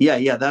 there.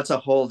 yeah. That's a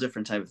whole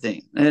different type of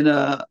thing. And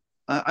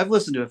I've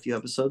listened to a few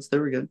episodes. They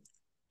were good.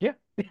 Yeah.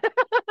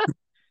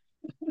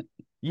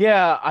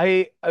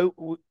 Yeah,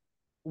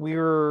 we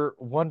were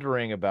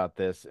wondering about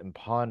this and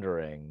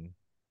pondering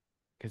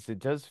because it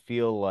does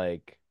feel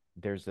like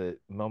there's a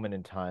moment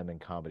in time in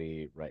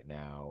comedy right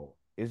now.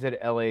 Is it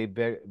LA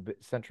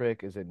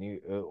centric? Is it New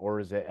or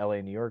is it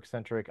LA New York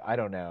centric? I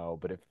don't know,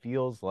 but it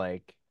feels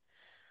like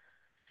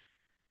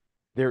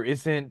there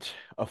isn't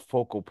a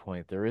focal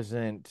point. There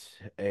isn't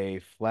a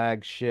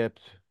flagship,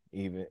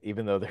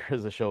 even though there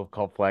is a show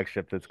called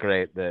Flagship that's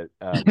great that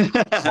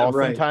Paul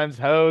Right. sometimes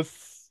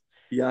hosts.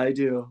 Yeah, I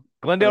do.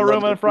 I Glendale love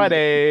Room the on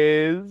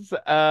Fridays.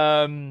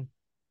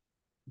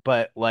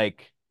 But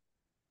like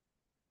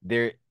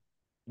there,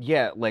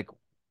 yeah, like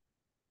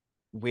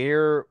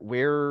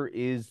where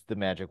is the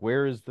magic?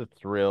 Where is the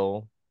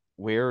thrill?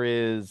 Where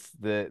is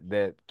the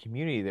that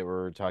community that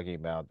we're talking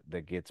about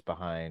that gets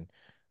behind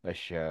a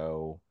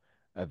show,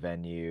 a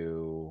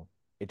venue?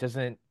 There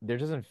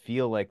doesn't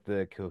feel like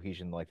the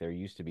cohesion like there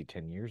used to be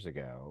 10 years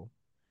ago.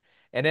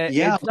 And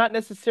Yeah, it's not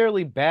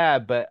necessarily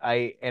bad, but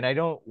I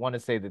don't want to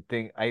say the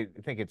thing. I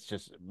think it's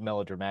just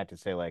melodramatic to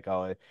say like,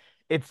 oh,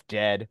 it's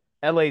dead.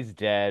 LA's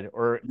dead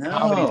or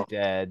comedy's no,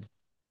 dead.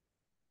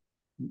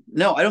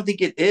 no, I don't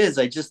think it is.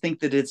 I just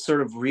think that it's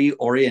sort of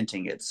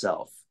reorienting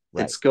itself.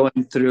 Right, It's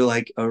going through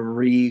like a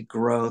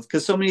regrowth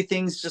because so many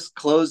things just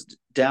closed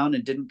down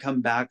and didn't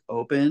come back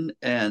open. right,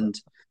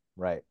 And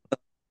right,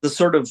 the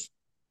sort of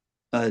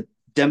a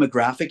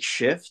demographic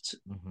shift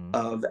Mm-hmm.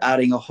 of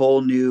adding a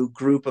whole new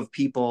group of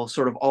people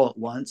sort of all at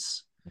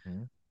once,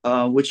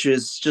 Mm-hmm. which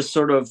is just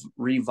sort of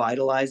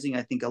revitalizing.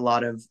 I think a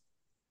lot of,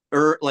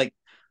 like,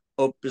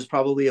 there's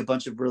probably a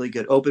bunch of really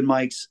good open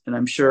mics, and Right.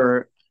 I'm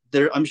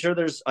sure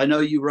there's, I know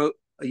you wrote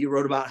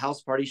about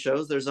house party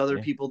shows. There's other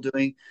Yeah. people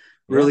doing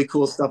Yeah. really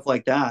cool stuff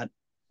like that.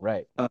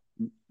 Right. Um,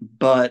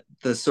 but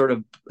the sort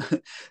of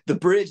the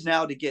bridge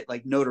now to get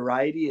like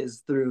notoriety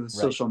is through Right.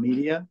 social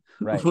media,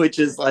 Right. which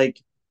is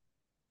like,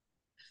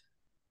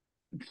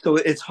 so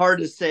it's hard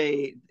to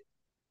say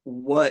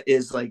what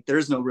is like,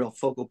 there's no real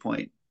focal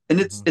point. And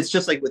Mm-hmm. it's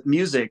just like with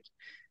music,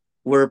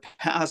 we're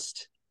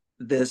past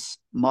this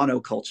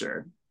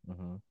monoculture.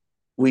 Mm-hmm.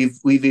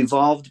 We've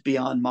evolved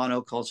beyond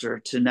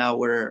monoculture to now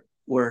we're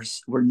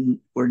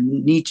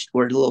niche,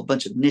 we're a little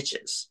bunch of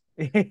niches,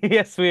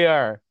 Yes, we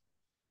are.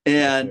 Yes, we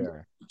and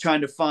are.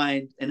 trying to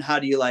find, and how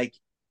do you like,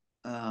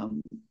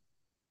 um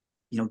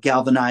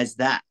galvanize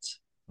that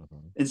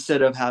Mm-hmm.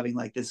 instead of having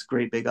like this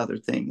great big other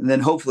thing, and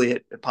then hopefully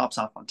it pops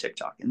off on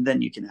TikTok, and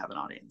then you can have an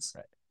audience.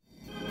 Right.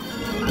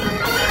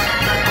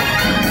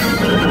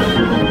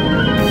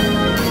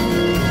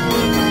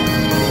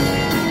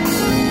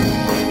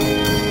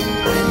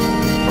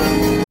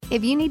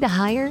 If you need to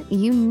hire,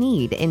 you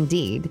need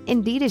Indeed.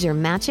 Indeed is your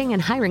matching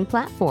and hiring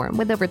platform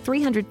with over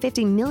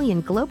 350 million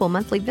global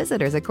monthly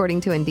visitors,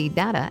 according to Indeed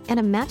data, and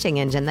a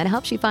matching engine that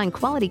helps you find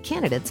quality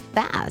candidates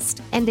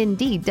fast. And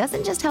Indeed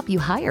doesn't just help you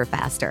hire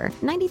faster.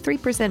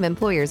 93% of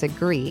employers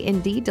agree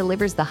Indeed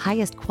delivers the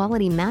highest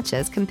quality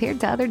matches compared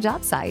to other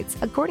job sites,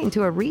 according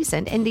to a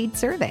recent Indeed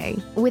survey.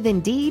 With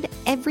Indeed,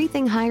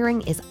 everything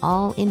hiring is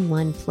all in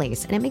one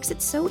place, and it makes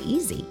it so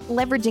easy.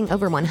 Leveraging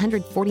over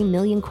 140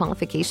 million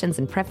qualifications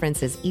and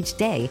preferences each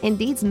day,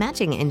 Indeed's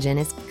matching engine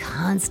is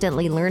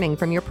constantly learning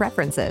from your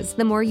preferences.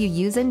 The more you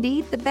use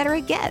Indeed, the better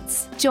it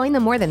gets. Join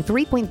the more than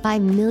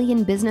 3.5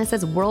 million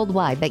businesses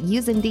worldwide that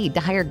use Indeed to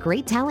hire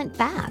great talent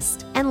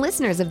fast. And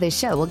listeners of this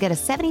show will get a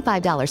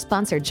 $75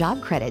 sponsored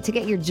job credit to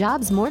get your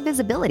jobs more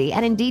visibility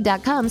at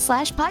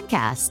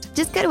Indeed.com/podcast.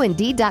 Just go to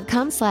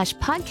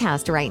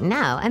Indeed.com/podcast right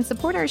now and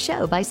support our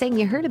show by saying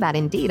you heard about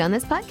Indeed on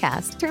this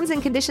podcast. Terms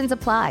and conditions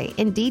apply.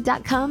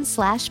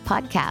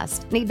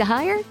 Indeed.com/podcast. Need to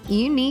hire?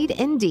 You need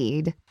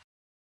Indeed.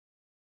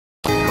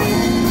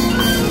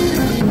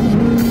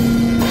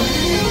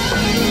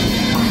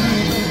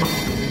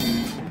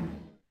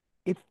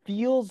 It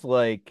feels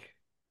like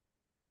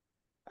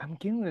I'm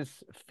getting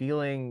this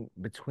feeling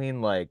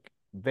between like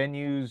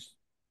venues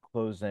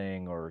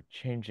closing or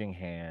changing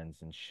hands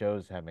and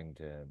shows having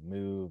to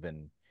move,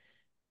 and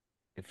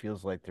it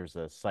feels like there's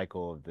a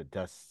cycle of the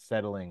dust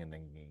settling and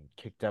then being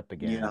kicked up Yeah.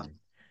 again.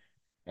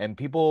 And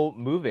people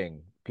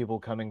moving, people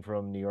coming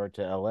from New York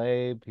to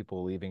LA,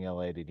 people leaving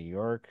LA to New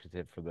York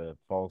for the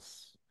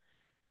false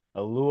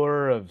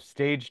allure of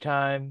stage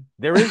time.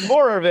 There is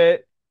more of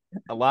it.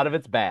 A lot of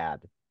it's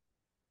bad.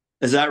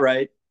 Is that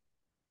right?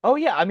 Oh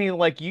yeah, I mean,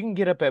 like you can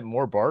get up at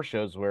more bar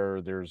shows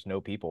where there's no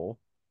people,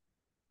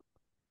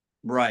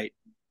 Right.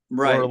 or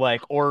Right.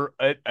 like, or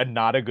a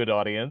not a good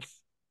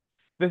audience.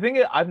 The thing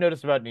that I've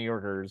noticed about New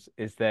Yorkers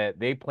is that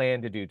they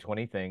plan to do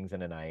 20 things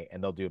in a night,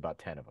 and they'll do about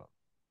 10 of them,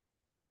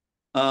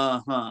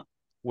 Uh-huh.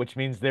 which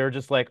means they're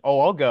just like,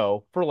 oh, I'll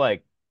go for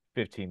like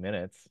 15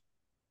 minutes.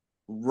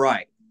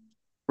 Right.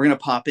 We're gonna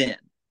pop in.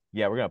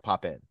 Yeah, we're gonna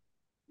pop in.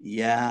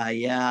 Yeah,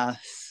 yeah.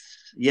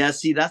 Yeah,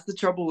 see, that's the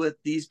trouble with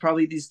these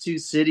two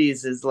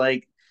cities, is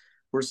like,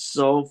 we're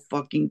so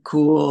fucking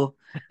cool.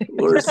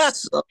 We're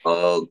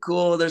so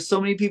cool. There's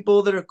so many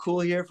people that are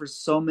cool here for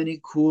so many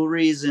cool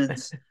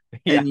reasons.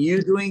 Yeah. And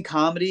you doing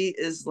comedy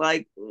is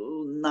like,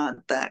 ooh,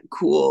 not that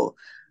cool.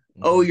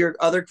 Oh, Mhm. your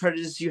other credit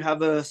is you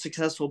have a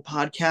successful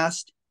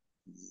podcast.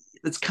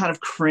 It's kind of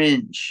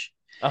cringe.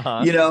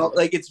 Uh-huh.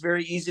 Like, it's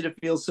very easy to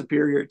feel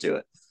superior to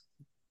it,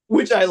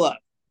 which I love,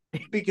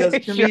 because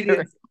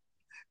Sure.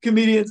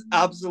 comedians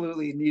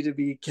absolutely need to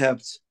be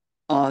kept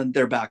on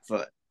their back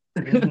foot.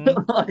 Hmm.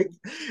 Like,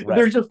 if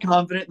they're Right. just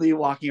confidently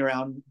walking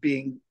around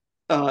being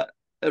uh,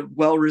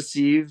 well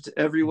received Hmm.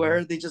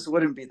 everywhere, they just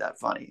wouldn't be that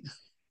funny.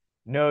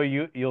 No,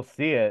 you'll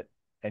see it,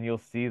 and you'll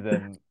see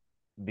them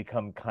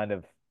become kind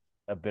of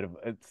a bit of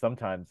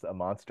sometimes a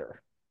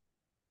monster.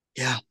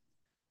 Yeah,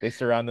 They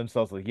surround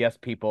themselves with yes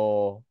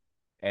people,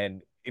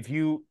 and if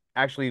you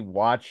actually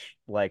watch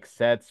like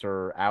sets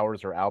or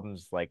hours or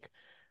albums, like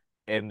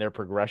in their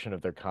progression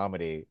of their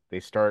comedy, they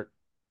start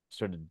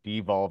sort of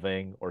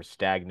devolving or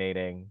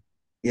stagnating.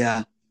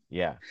 yeah,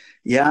 Yeah.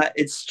 yeah.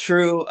 It's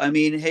true. I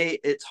mean, hey,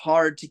 it's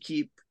hard to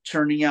keep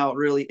churning out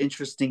really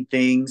interesting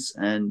things,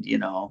 and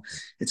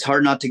it's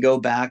hard not to go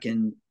back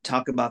and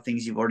talk about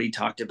things you've already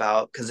talked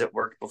about because it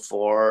worked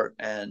before.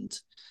 And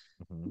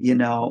Hmm.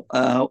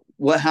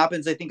 what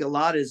happens, I think, a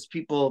lot is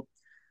people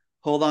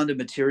hold on to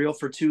material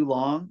for too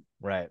long,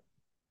 Right.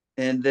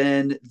 and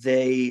then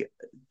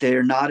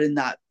they're not in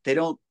that, they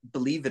don't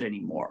believe it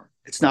anymore,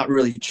 it's not Right.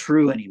 really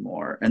true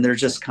anymore, and they're Right.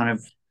 just kind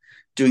of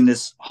doing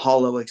this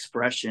hollow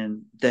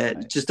expression that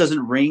Right. just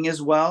doesn't ring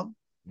as well.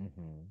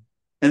 Hmm.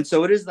 And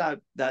so it is that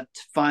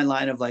fine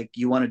line of like,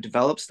 you want to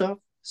develop stuff,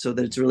 so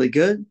that it's really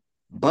good.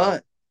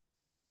 But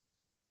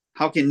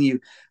how can you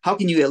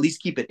at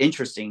least keep it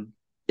interesting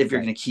if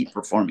you're going to keep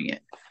performing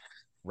it?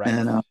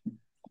 Right.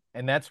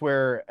 And that's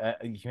where,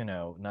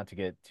 not to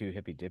get too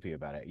hippy dippy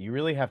about it, you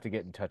really have to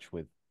get in touch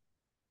with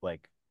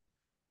like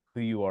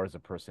who you are as a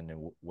person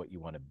and what you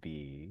want to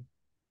be.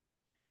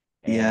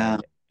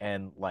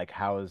 And like,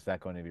 how is that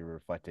going to be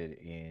reflected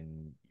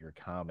in your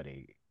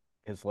comedy?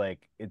 Because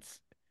like,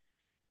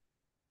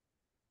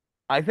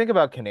 I think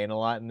about Kinane a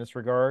lot in this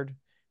regard.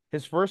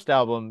 His first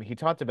album, he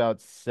talked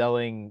about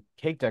selling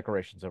cake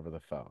decorations over the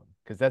phone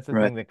because that's the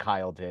thing that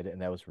Kyle did,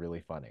 and that was really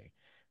funny.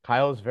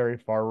 Kyle is very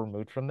far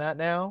removed from that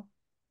now.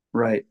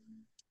 Right.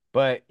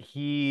 But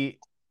he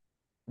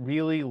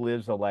really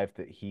lives a life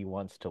that he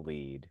wants to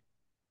lead.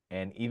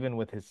 And even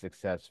with his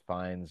success,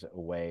 finds a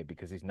way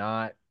because he's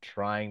not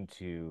trying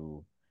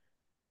to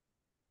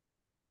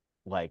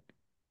like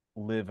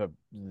live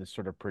the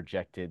sort of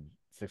projected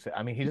success.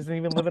 I mean, he doesn't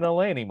even live in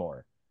LA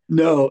anymore.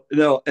 No.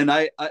 And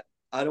I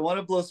don't want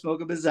to blow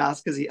smoke up his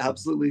ass because he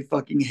absolutely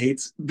fucking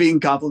hates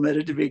being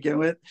complimented to begin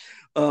with.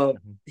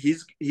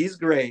 He's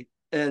great.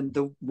 And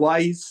the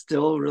why he's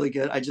still really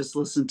good. I just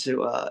listened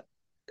to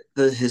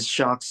his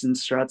Shocks and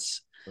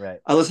Struts. Right.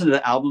 I listened to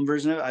the album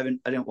version of it.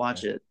 I didn't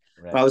watch it.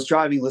 Right. But I was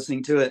driving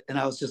listening to it and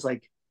I was just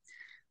like,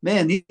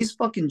 man, these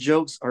fucking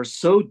jokes are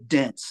so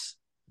dense.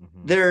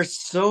 There are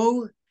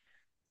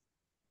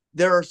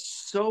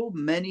so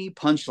many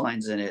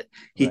punchlines in it.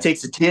 He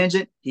takes a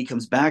tangent, he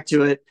comes back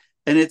to it,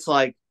 and it's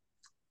like,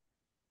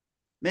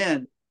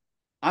 man,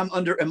 am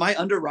I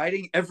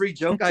underwriting every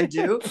joke I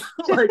do?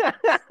 Like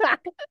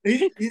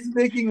he's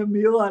making a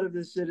meal out of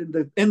this shit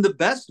in the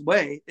best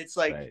way. It's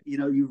like,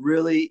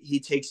 he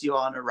takes you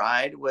on a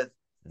ride with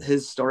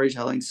his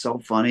storytelling. So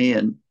funny.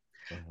 And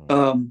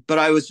but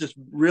I was just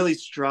really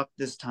struck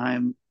this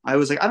time. I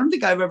was like, I don't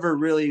think I've ever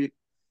really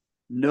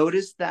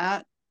noticed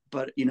that,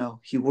 but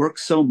he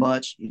works so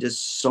much, he does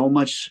so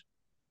much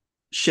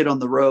shit on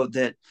the road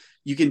that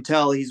you can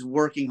tell he's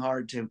working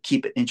hard to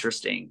keep it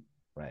interesting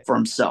for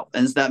himself.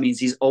 And that means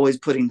he's always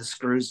putting the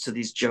screws to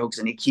these jokes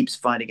and he keeps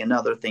finding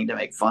another thing to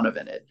make fun of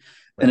in it.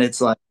 And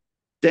it's like,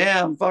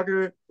 damn,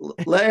 fucker,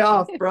 lay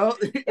off, bro.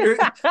 You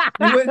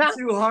went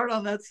too hard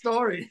on that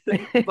story.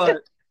 But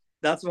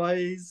that's why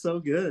he's so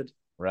good.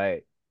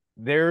 Right.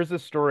 There's a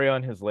story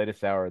on his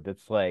latest hour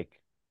that's like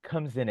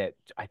comes in at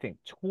I think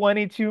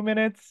 22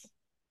 minutes.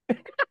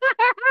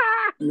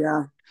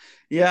 Yeah,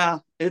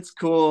 it's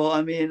cool.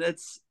 I mean,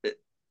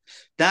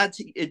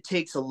 it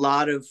takes a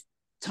lot of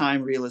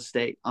time, real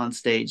estate on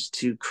stage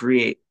to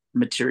create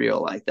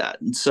material like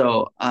that. And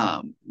so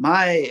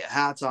my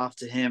hats off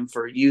to him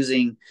for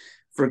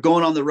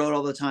going on the road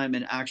all the time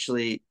and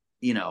actually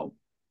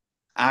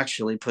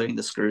putting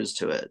the screws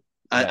to it.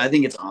 I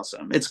think it's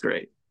awesome. It's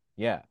great.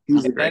 Yeah.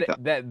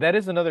 That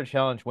is another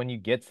challenge when you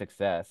get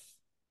success,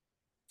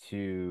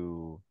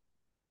 to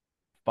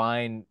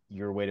find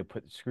your way to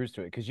put screws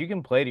to it, because you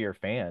can play to your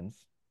fans.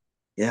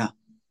 Yeah,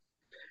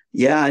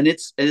 and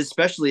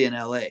especially in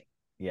LA.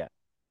 Yeah.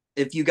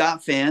 If you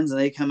got fans and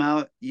they come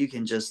out, you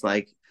can just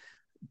like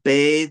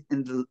bathe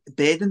in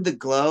the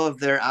glow of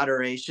their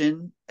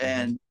adoration,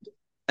 and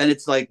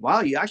it's like,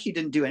 wow, you actually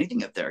didn't do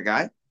anything up there,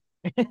 guy.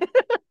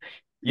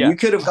 You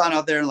could have gone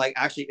out there and like,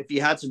 actually, if you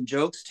had some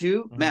jokes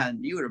too, man,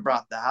 you would have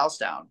brought the house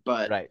down.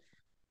 But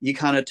you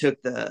kind of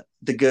took the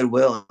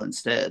goodwill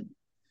instead.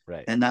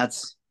 Right. And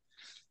that's.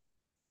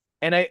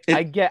 And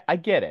I get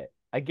it.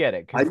 I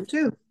do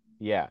too.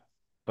 Yeah.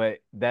 But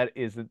that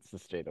isn't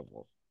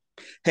sustainable.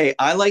 Hey,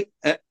 I like,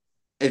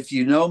 if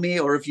you know me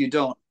or if you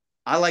don't,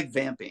 I like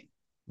vamping.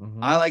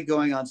 I like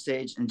going on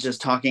stage and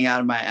just talking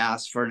out of my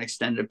ass for an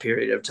extended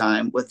period of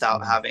time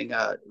without having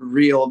a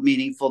real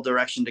meaningful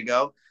direction to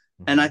go.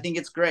 And I think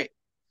it's great.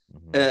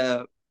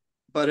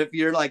 But if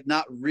you're like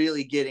not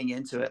really getting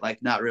into it,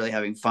 like not really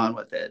having fun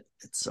with it,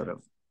 it's sort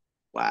of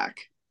whack.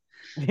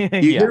 You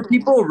hear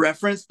people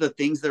reference the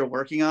things they're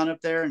working on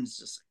up there, and it's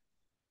just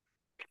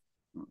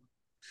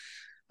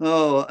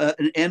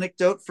an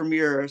anecdote from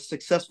your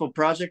successful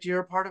project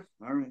you're a part of.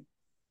 All right.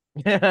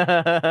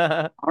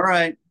 All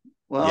right.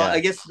 Well, I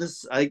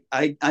guess I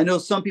know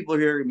some people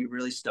here are gonna be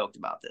really stoked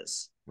about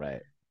this.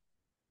 Right.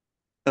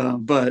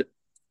 But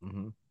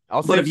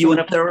But if you went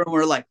up there and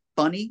were like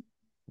funny,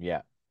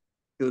 it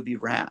would be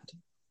rad.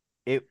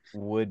 It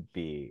would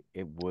be.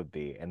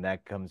 And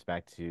that comes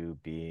back to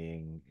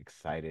being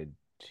excited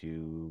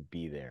to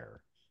be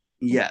there.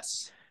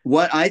 Yes.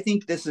 What I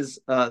think this is,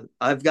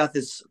 I've got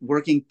this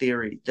working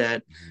theory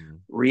that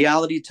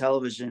reality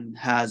television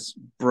has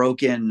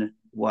broken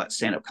what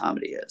stand-up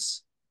comedy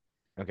is.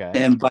 Okay.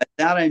 And by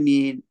that, I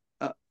mean,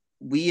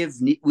 we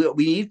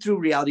need through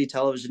reality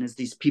television is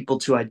these people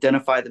to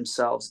identify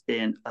themselves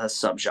in a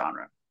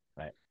subgenre.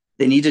 Right.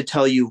 They need to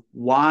tell you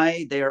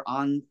why they are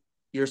on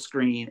your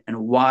screen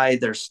and why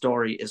their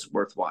story is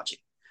worth watching.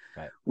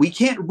 Right. We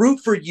can't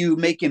root for you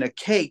making a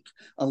cake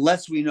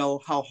unless we know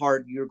how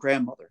hard your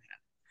grandmother had.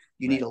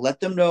 You need to let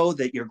them know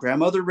that your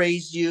grandmother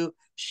raised you.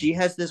 She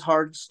has this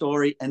hard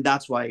story, and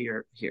that's why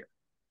you're here.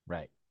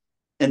 Right.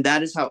 And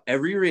that is how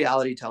every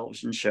reality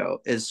television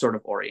show is sort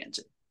of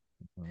oriented.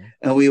 Mm-hmm.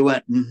 And we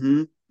went,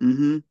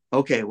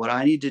 okay, what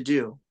I need to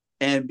do.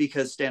 And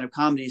because stand-up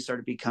comedy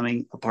started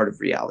becoming a part of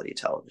reality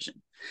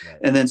television. Right.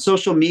 And then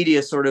social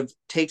media sort of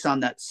takes on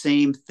that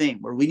same thing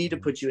where we need to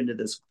Mm-hmm. put you into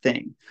this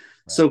thing.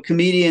 Right. So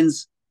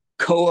comedians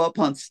go up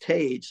on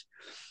stage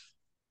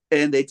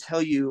and they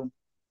tell you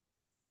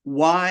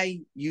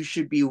why you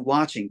should be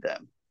watching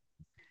them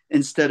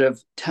instead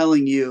of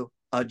telling you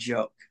a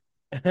joke.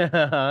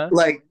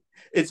 Like,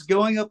 it's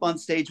going up on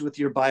stage with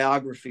your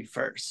biography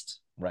first.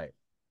 Right.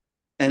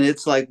 And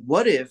it's like,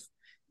 what if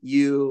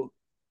you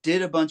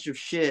did a bunch of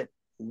shit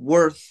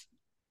worth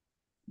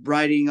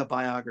writing a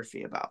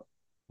biography about?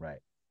 Right.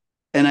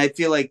 And I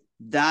feel like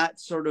that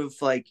sort of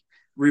like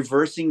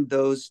reversing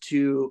those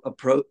two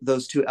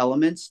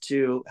elements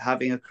to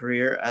having a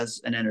career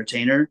as an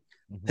entertainer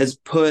has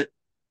put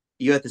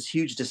you at this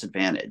huge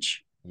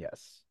disadvantage.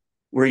 Yes.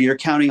 Where you're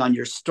counting on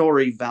your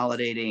story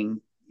validating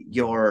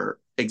your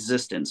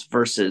existence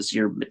versus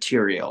your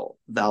material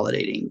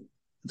validating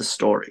the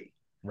story.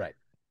 Right.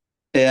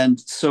 And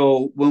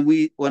so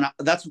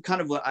that's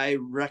kind of what I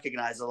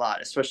recognize a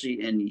lot,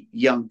 especially in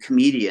young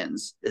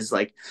comedians, is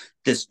like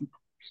this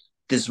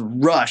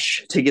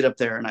rush to get up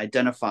there and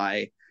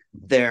identify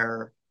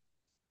their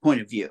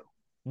point of view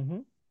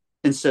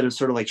instead of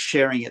sort of like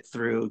sharing it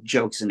through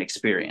jokes and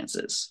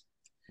experiences.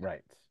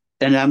 Right.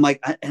 And I'm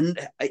like,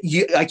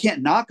 I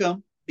can't knock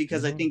them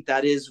because I think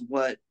that is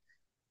what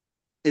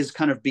is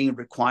kind of being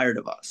required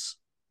of us.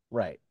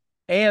 Right.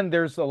 And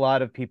there's a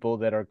lot of people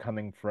that are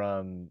coming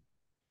from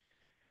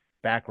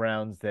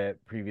backgrounds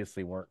that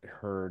previously weren't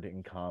heard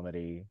in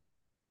comedy.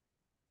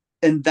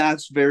 And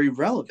that's very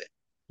relevant.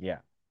 Yeah.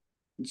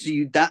 So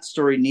that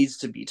story needs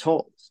to be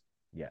told.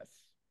 Yes.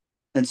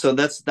 And so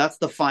that's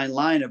the fine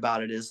line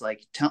about it, is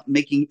like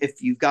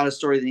if you've got a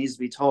story that needs to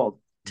be told,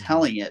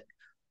 telling it,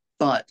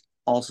 but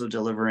also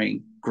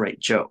delivering great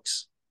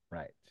jokes.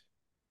 Right.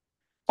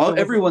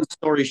 Everyone's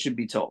story should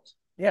be told.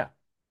 Yeah.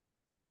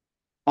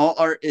 All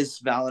art is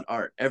valid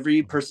art.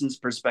 Every person's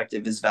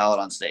perspective is valid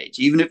on stage,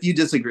 even if you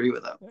disagree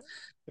with them.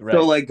 Right.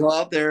 So like, go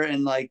out there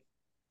and like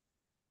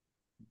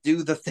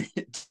do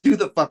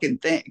the fucking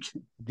thing.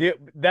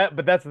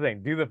 But that's the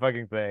thing. Do the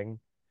fucking thing.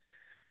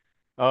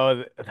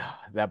 Oh,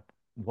 that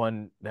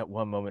one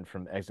moment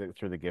from Exit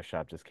Through the Gift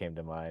Shop just came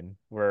to mind,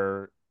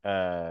 where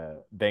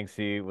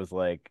Banksy was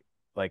like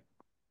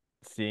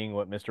seeing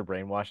what Mr.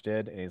 Brainwash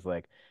did, and he's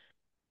like,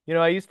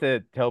 I used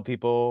to tell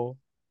people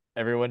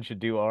everyone should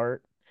do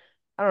art.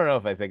 I don't know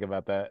if I think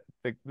about that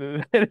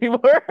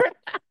anymore.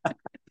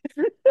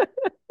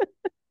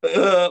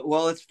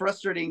 Well, it's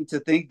frustrating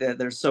to think that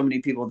there's so many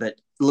people that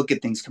look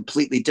at things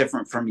completely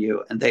different from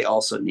you, and they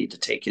also need to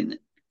take in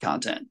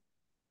content.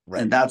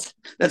 Right. And that's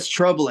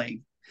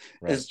troubling.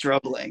 Right. It's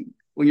troubling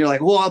when you're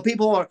like, well,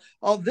 people are,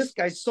 oh, this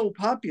guy's so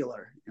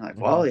popular. You're like,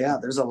 well, yeah,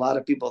 there's a lot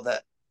of people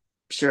that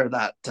share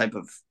that type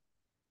of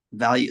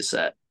value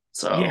set.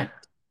 So yeah.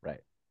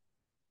 Right.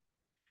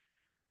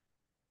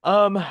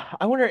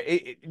 I wonder,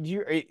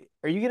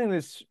 are you getting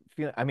this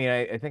feeling? I mean,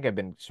 I think I've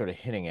been sort of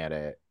hinting at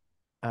it.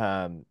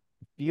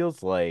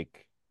 Feels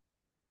like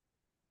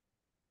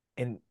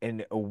in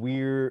a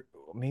weird,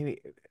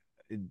 maybe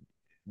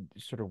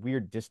sort of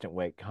weird, distant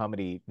way,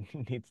 comedy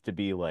needs to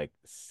be like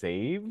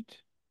saved.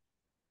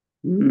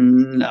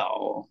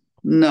 No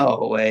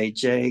way,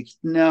 Jake.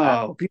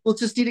 No, people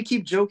just need to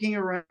keep joking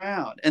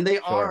around, and they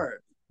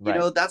are.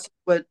 Right. That's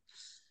what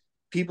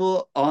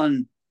people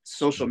on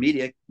social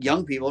media,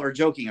 young people, are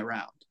joking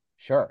around.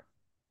 Sure.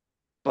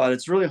 But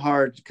it's really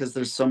hard because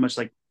there's so much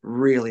like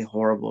really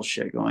horrible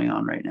shit going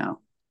on right now.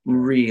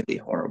 Really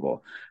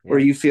horrible. Yeah. Where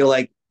you feel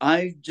like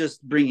I'm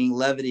just bringing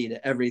levity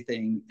to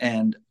everything.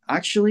 And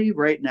actually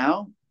right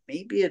now,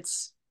 maybe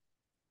it's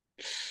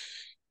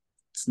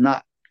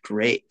not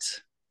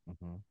great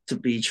to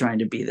be trying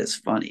to be this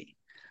funny.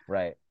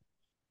 Right.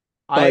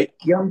 But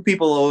young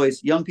people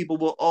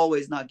will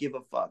always not give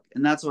a fuck,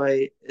 and that's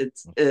why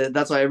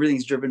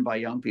everything's driven by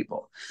young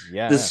people.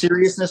 Yeah, the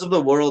seriousness of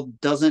the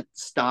world doesn't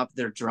stop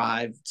their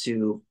drive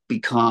to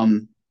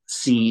become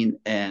seen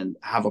and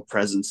have a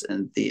presence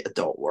in the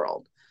adult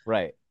world.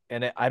 Right,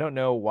 and I don't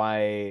know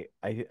why.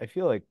 I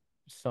feel like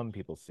some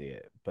people see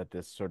it, but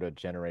this sort of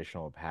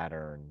generational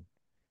pattern.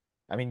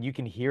 I mean, you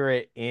can hear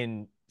it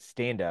in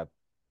stand-up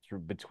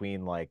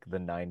between like the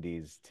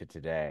 90s to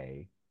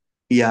today.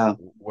 Yeah,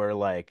 where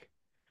like,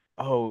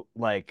 oh,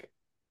 like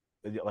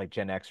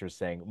Gen Xers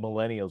saying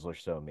millennials are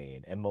so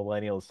mean, and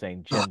millennials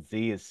saying Gen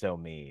Z is so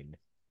mean.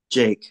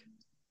 Jake,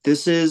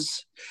 this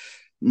is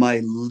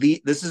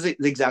this is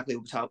exactly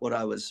what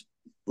I was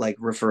like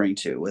referring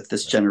to with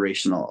this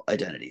generational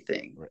identity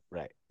thing.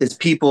 Right. It's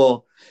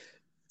people,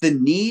 the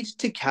need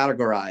to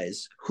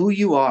categorize who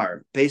you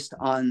are based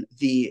on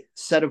the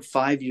set of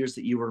 5 years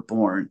that you were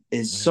born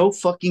is so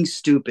fucking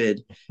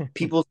stupid.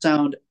 People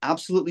sound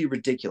absolutely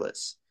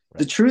ridiculous. Right.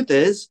 The truth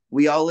is,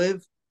 we all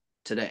live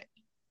today.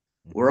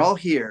 We're all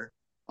here,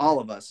 all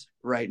of us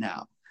right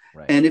now.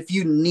 Right. And if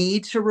you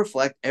need to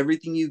reflect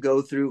everything you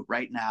go through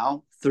right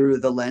now through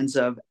the lens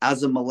of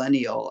as a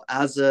millennial,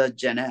 as a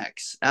Gen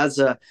X,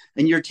 and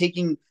you're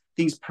taking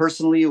things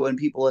personally when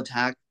people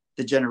attack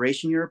the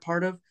generation you're a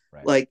part of,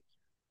 Right. like,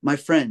 my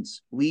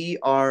friends, we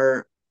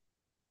are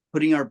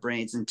putting our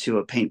brains into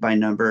a paint by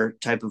number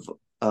type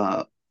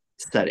of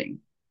setting.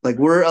 Like,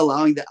 we're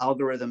allowing the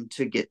algorithm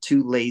to get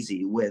too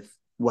lazy with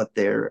what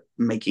they're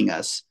making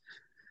us,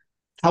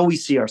 how we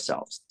see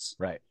ourselves.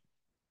 Right.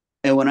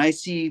 And when I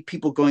see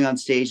people going on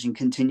stage and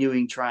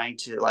continuing trying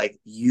to like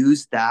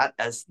use that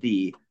as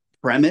the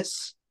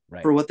premise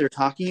Right. for what they're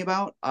talking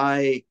about,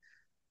 uh,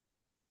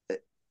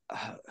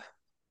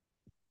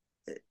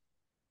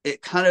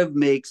 it kind of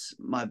makes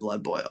my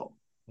blood boil.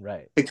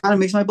 Right. It kind of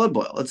makes my blood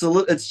boil.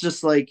 It's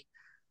just like,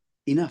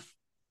 enough,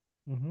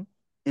 Mm-hmm.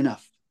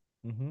 enough.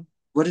 Mm-hmm.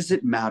 What does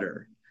it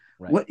matter?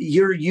 Right. What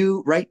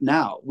you right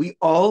now? We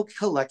all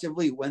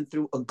collectively went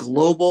through a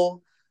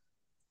global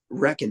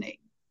reckoning.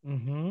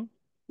 Mm-hmm.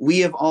 We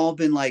have all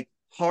been like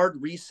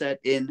hard reset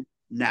in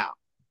now.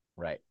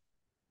 Right.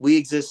 We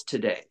exist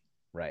today.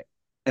 Right.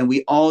 And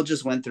we all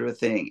just went through a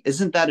thing.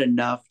 Isn't that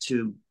enough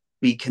to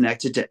be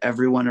connected to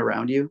everyone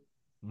around you?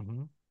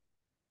 Mm-hmm.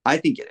 I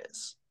think it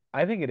is.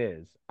 I think it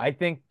is. I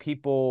think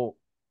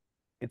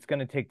it's going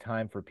to take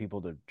time for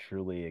people to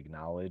truly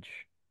acknowledge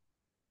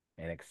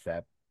and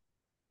accept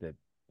that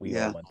we all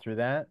Yeah. went through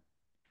that.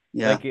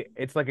 Yeah. Like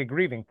it's like a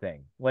grieving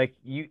thing. Like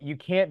you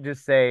can't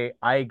just say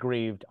I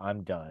grieved,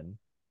 I'm done.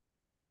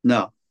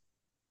 No.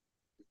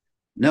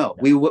 No.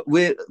 No.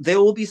 We they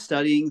will be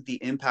studying the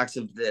impacts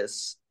of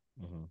this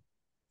Mm-hmm.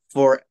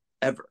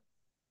 forever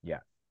Yeah.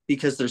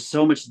 because there's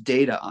so much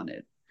data on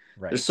it.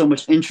 Right. There's so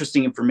much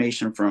interesting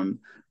information from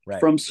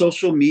Right.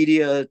 social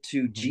media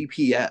to Mm-hmm.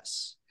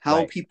 GPS, how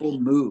Right. people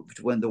moved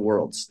when the Mm-hmm.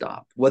 world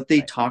stopped, what they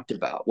Right. talked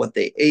about, what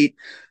they ate.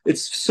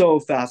 It's so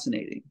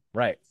fascinating.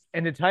 Right.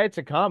 And to tie it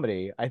to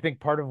comedy, I think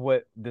part of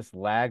what this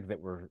lag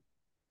that we're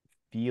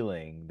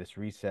feeling, this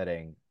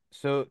resetting,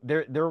 so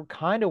there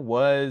kind of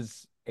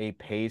was a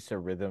pace, a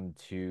rhythm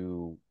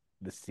to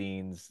the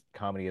scenes,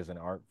 comedy as an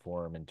art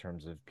form in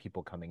terms of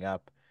people coming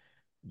up,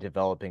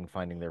 developing,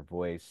 finding their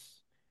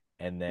voice,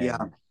 and Yeah.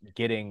 then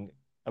getting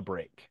a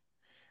break.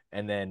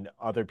 And then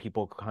other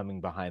people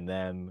coming behind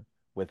them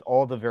with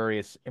all the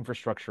various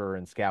infrastructure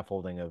and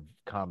scaffolding of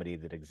comedy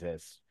that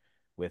exists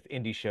with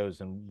indie shows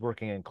and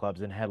working in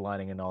clubs and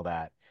headlining and all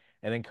that.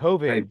 And then Right.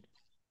 COVID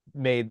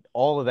made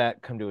all of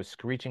that come to a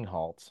screeching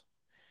halt,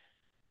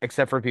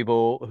 except for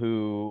people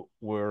who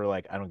were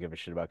like, I don't give a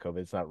shit about COVID.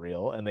 It's not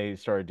real. And they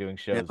started doing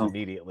Yeah. shows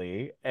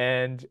immediately.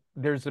 And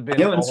there's been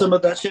Yeah, a and whole, some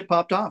of that shit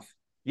popped off.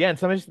 yeah, and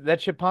some of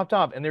that shit popped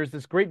off. And there's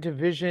this great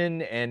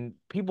division, and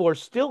people are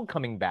still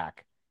coming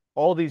back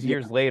all these Yeah.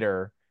 years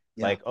later,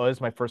 Yeah. like, oh, this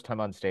is my first time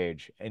on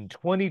stage in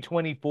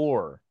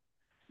 2024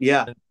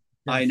 Yeah.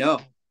 I since know.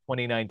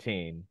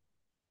 2019.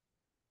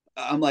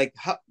 I'm like,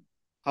 how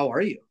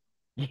are you?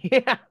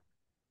 Yeah,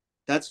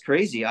 That's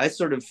crazy. I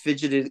sort of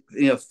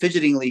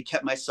fidgetingly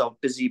kept myself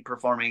busy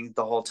performing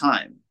the whole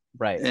time.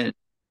 right, And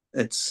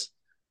it's,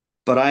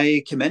 but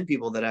I commend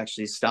people that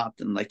actually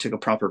stopped and like took a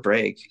proper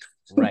break.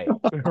 right,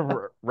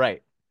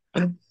 right.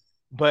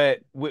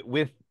 But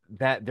with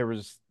that, there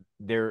was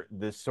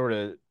this sort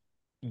of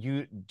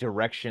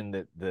direction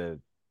that the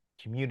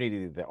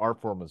community, the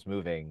art form was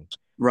moving.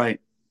 Right.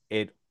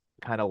 It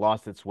kind of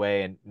lost its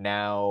way, and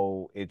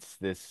now it's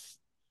this,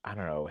 I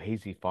don't know,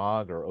 hazy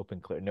fog or open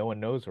clear. No one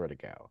knows where to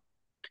go.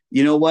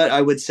 You know what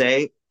I would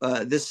say?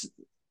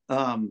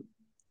 Um,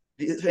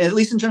 at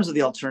least in terms of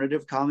the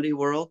alternative comedy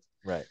world,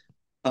 Right.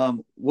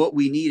 what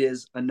we need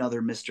is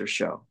another Mr.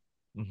 Show.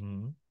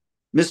 Mm-hmm.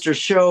 Mr.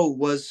 Show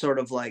was sort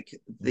of like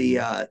the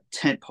Mm-hmm.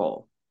 tent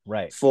pole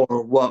Right. for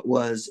what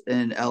was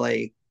in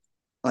LA,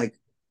 like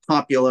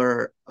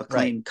popular Right.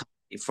 acclaimed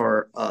comedy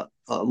for a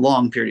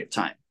long period of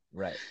time.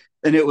 Right.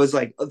 And it was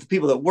like the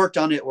people that worked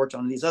on it worked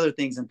on these other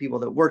things, and people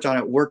that worked on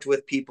it worked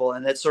with people,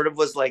 and it sort of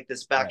was like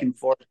this back Right. and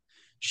forth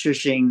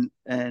shushing,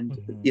 and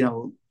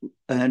Mm-hmm.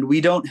 and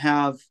we don't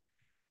have,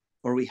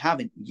 or we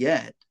haven't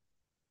yet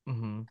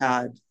Mm-hmm.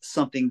 had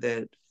something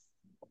that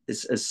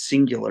is as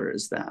singular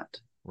as that.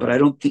 But I Right.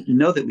 don't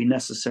know that we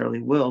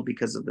necessarily will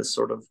because of this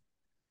sort of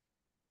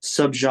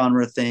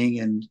subgenre thing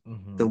and the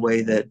Mm-hmm.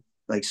 way that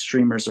like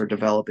streamers are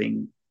developing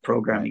Right.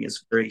 programming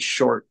is very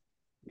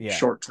Yeah.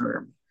 short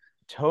term.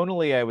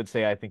 Tonally, I would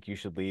say I think you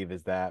should leave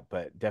as that,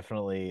 but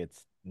definitely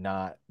it's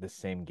not the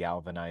same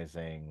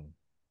galvanizing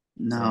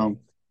No, thing.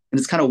 and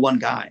it's kind of one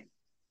guy.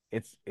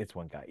 It's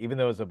one guy, even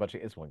though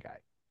it's one guy.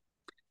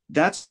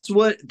 That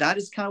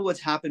is kind of what's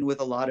happened with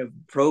a lot of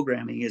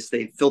programming is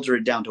they filter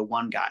it down to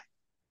one guy.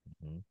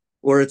 Mm-hmm.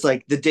 Where it's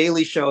like the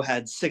Daily Show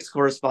had six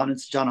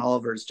correspondents. John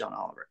Oliver is John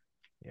Oliver.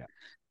 Yeah.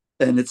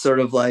 And it's sort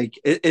of like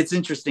it's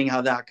interesting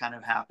how that kind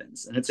of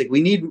happens. And it's like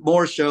we need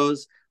more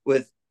shows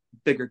with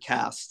bigger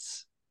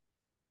casts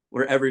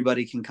where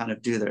everybody can kind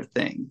of do their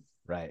thing.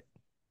 Right.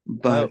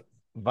 But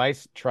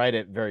Vice tried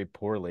it very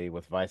poorly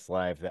with Vice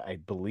Live that I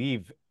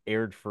believe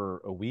aired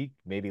for a week,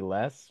 maybe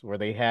less, where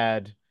they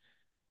had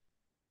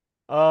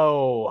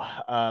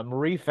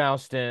Marie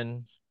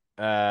Faustin,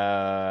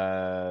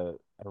 a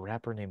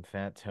rapper named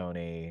Fat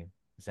Tony,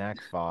 Zach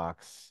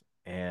Fox,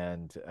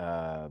 and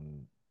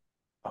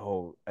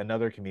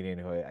another comedian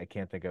who I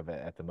can't think of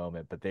at the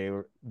moment, but they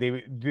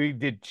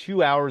did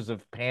 2 hours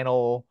of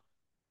panel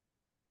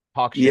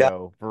talk Yeah,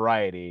 show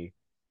variety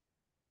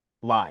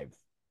live.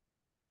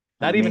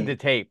 Not even to amazing.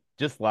 tape,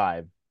 just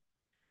live,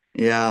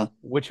 Yeah,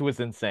 which was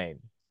insane.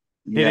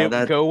 Did yeah. it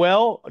That go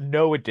well?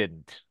 No, it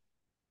didn't.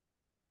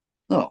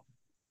 no,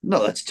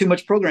 no. That's too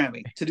much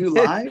programming to do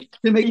live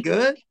to make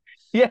good.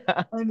 Yeah.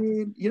 I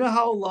mean, you know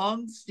how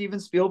long Steven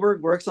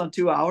Spielberg works on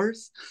 2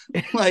 hours?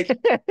 Like,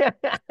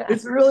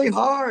 it's really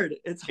hard.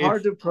 It's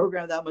hard It's to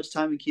program that much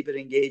time and keep it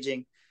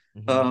engaging,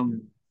 mhm,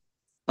 um,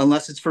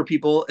 unless it's for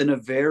people in a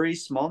very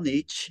small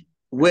niche,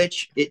 right.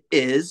 which it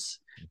is,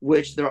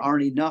 which Mhm, there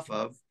aren't enough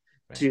of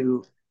right.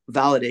 to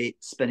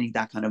validate spending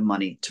that kind of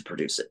money to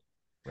produce it.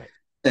 Right.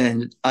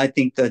 And I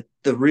think that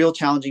the real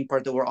challenging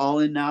part that we're all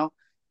in now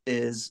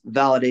is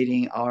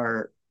validating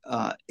our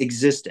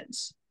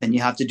existence. And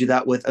you have to do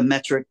that with a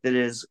metric that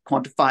is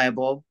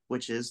quantifiable,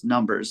 which is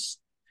numbers,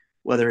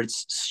 whether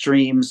it's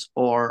streams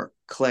or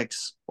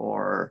clicks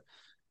or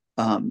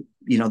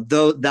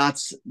though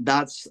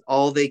that's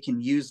all they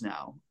can use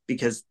now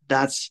because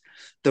that's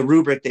the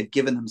rubric they've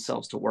given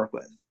themselves to work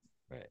with.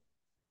 Right.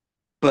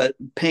 But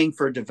paying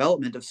for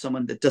development of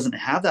someone that doesn't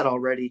have that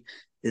already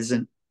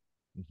isn't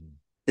Mhm,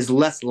 is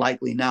less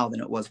likely now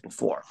than it was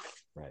before.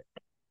 right.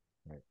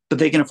 Right. But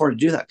they can afford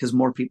to do that because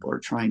more people are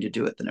trying to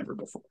do it than ever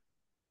before.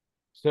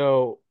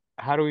 So,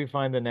 how do we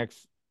find the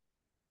next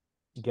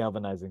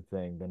galvanizing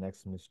thing, the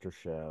next Mr.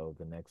 Show,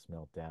 the next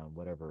meltdown,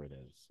 whatever it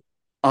is?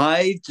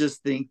 I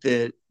just think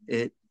that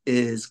it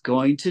is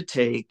going to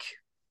take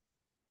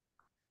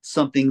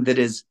something that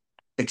is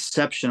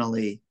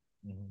exceptionally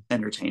Hmm.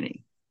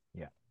 entertaining.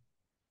 Yeah.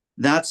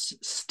 That's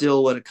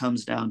still what it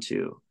comes down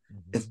to.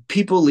 If Hmm.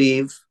 people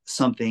leave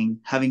something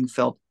having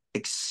felt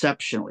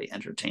exceptionally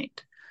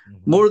entertained, Hmm.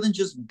 more than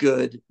just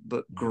good,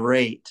 but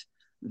great,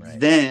 Right.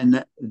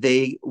 then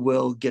they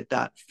will get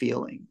that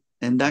feeling.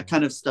 And that Hmm.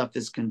 kind of stuff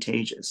is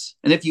contagious.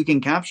 And if you can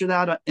capture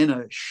that in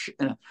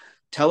a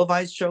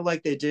televised show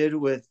like they did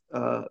with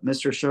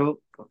Mr.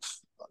 Show,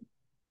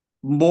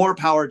 more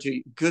power to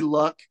you. Good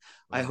luck.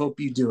 I Right. hope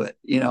you do it.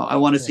 I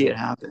want to see it Yeah.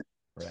 happen.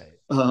 Right.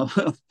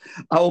 Uh,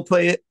 I will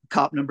play it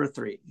cop number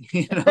three.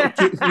 Keep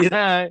me.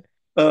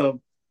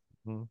 Um,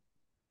 Mhm.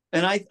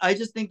 and I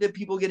just think that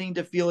people getting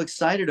to feel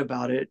excited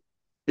about it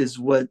is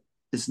what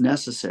is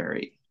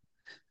necessary,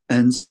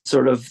 and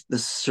sort of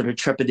this sort of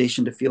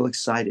trepidation to feel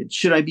excited.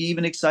 Should I be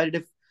even excited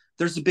if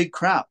there's a big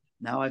crowd?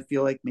 Now I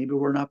feel like maybe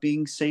we're not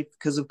being safe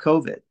because of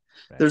COVID.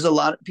 Right. There's a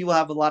lot of people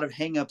have a lot of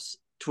hangups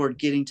toward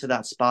getting to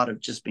that spot of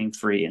just being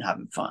free and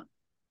having fun.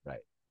 Right.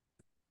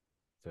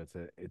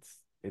 So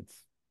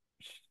it's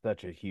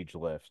such a huge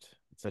lift.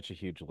 It's such a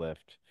huge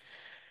lift.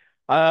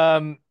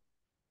 Um,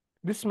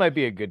 this might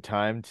be a good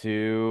time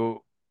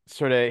to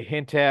sort of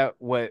hint at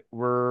what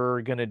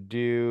we're gonna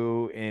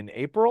do in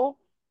April.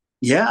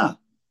 Yeah,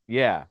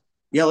 Yeah.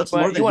 yeah. You Let's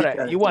more want you than hint want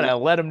to at you it, want dude. to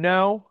let them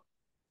know?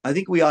 I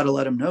think we ought to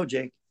let them know,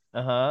 Jake.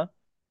 Uh-huh.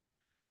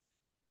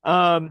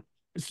 Um,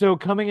 so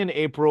coming in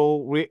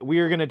April, we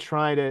are gonna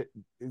try to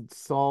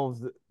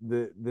solve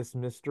this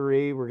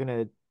mystery. We're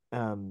gonna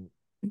um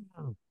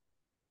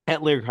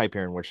at Lyric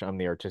Hyperion, which I'm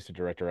the artistic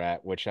director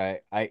at, which I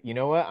you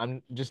know what?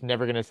 I'm just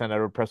never gonna send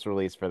out a press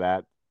release for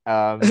that.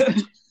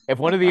 If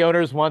one of the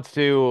owners wants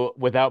to,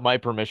 without my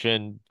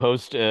permission,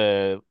 post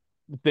a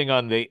thing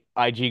on the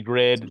IG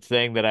grid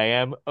saying that I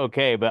am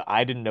okay, but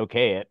I didn't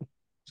okay it.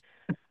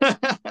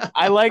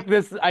 I like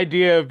this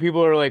idea of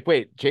people are like,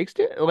 wait, Jake's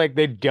did like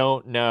they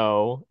don't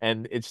know,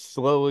 and it's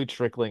slowly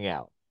trickling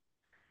out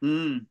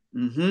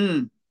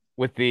mm-hmm.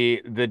 with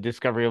the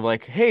discovery of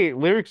like, hey,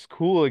 lyrics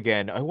cool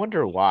again. I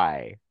wonder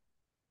why.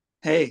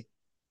 Hey,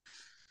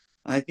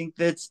 I think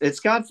that's it's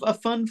got a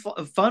fun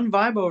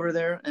vibe over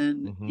there,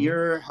 and Hmm.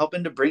 you're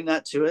helping to bring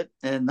that to it,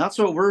 and that's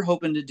what we're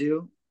hoping to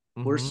do.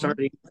 We're Hmm.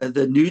 starting a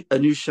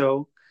new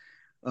show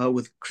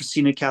with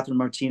Christina Catherine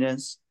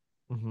Martinez,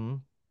 Hmm.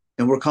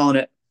 and we're calling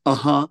it which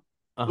you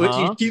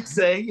Uh-huh. keep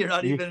saying. You're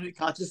not Ye- even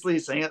consciously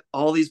saying it.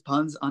 All these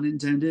puns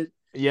unintended,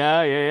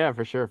 Yeah, yeah, yeah,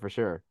 for sure, for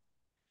sure.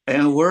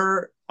 and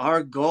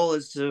our goal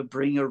is to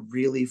bring a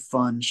really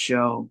fun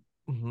show,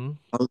 Hmm.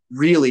 a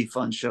really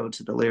fun show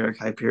to the Lyric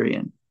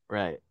Hyperion.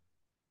 Right.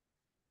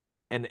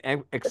 An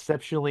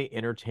exceptionally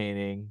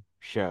entertaining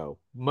show.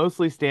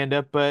 Mostly stand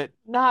up, but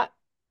not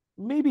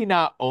maybe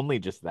not only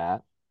just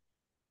that.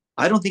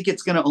 I don't think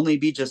it's going to only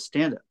be just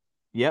stand up.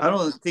 I Yep.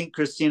 don't think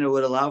Christina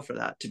would allow for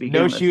that to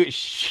No, begin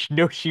with.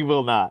 no, she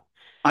will not.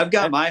 I've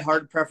got And, my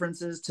hard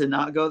preferences to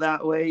not go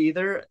that way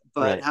either,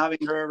 but right. having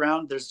her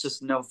around, there's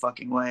just no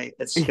fucking way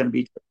it's going to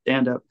be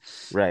stand up.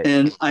 Right.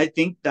 And I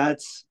think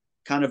that's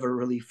kind of a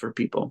relief for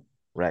people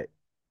Right.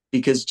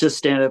 because just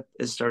stand up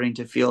is starting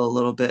to feel a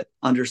little bit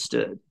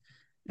understood.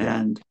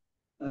 Yeah.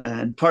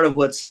 And part of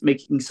what's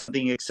making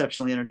something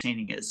exceptionally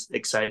entertaining is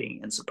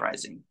exciting and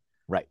surprising.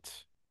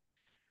 Right.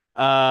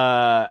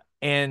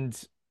 And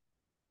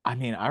I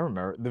mean, I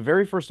remember the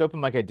very first open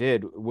mic I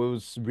did. What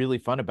was really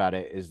fun about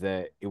it is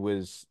that it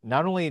was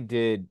not only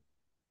did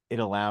it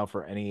allow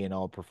for any and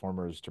all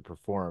performers to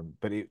perform,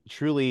 but it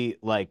truly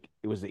like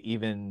it was an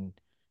even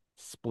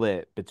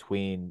split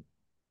between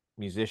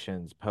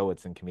musicians,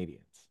 poets, and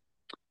comedians.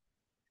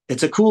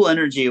 It's a cool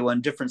energy when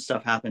different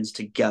stuff happens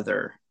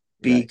together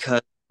Right,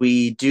 because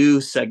we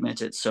do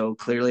segment it so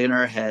clearly in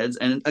our heads.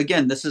 And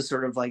again, this is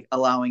sort of like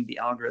allowing the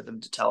algorithm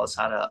to tell us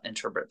how to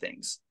interpret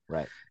things,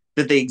 right,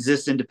 that they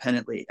exist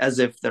independently as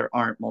if there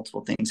aren't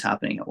multiple things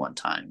happening at one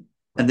time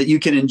and right, that you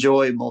can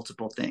enjoy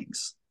multiple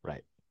things.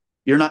 right,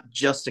 You're not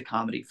just a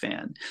comedy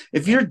fan.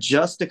 If right. you're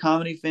just a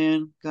comedy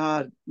fan,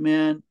 God,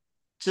 man,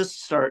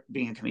 just start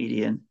being a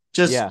comedian.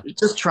 Just Yeah,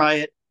 just try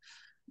it,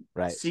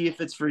 right. see if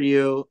it's for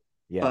you.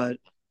 Yeah. But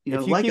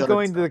If you like keep other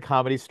going to stuff. the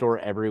comedy store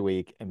every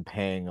week and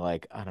paying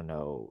like, I don't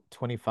know,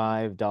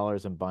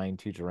 $25 and buying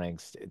two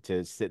drinks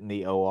to sit in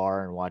the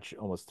OR and watch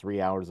almost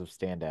 3 hours of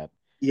stand up,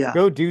 Yeah.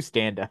 go do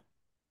stand up.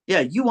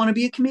 Yeah, you want to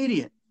be a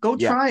comedian. Go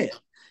Yeah. try it.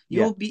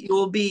 Yeah.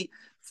 You'll be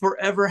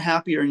forever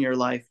happier in your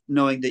life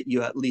knowing that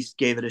you at least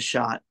gave it a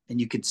shot and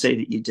you could say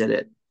that you did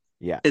it.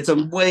 Yeah. It's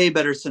a way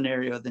better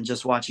scenario than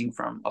just watching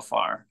from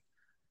afar.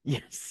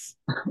 Yes.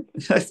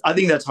 I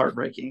think that's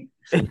heartbreaking.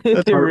 It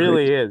That's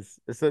really heartbreaking.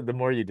 is. So the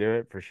more you do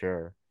it, for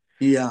sure.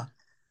 Yeah.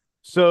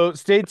 So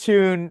stay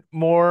tuned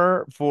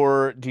more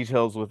for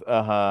details with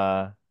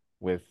Paul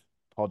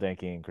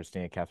Danke and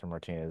Christina Catherine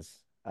Martinez.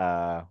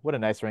 What a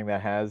nice ring that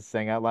has,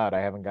 saying out loud. I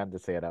haven't gotten to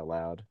say it out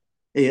loud.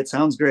 Hey, it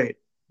sounds great.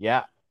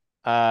 Yeah.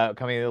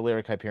 Coming to the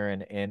Lyric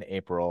Hyperion in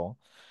April.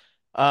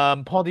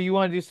 Paul, do you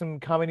want to do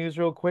some comedy news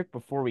real quick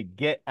before we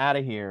get out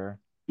of here?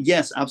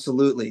 Yes,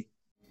 absolutely.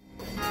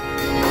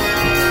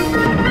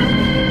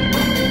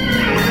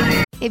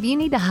 If you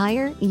need to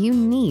hire, you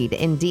need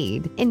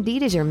Indeed.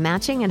 Indeed is your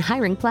matching and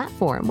hiring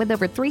platform with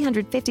over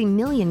 350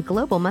 million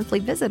global monthly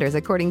visitors,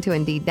 according to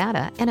Indeed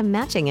data, and a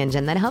matching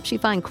engine that helps you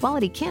find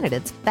quality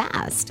candidates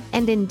fast.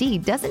 And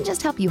Indeed doesn't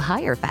just help you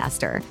hire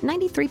faster.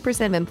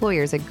 93% of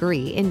employers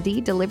agree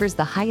Indeed delivers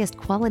the highest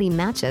quality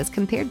matches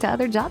compared to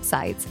other job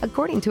sites,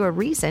 according to a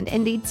recent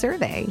Indeed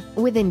survey.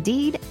 With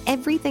Indeed,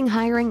 everything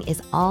hiring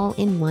is all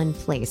in one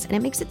place, and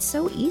it makes it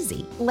so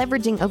easy.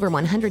 Leveraging over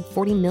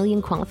 140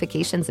 million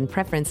qualifications and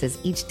preferences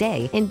each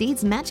day,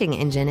 Indeed's matching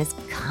engine is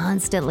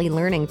constantly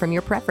learning from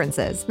your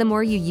preferences. The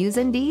more you use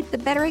Indeed, the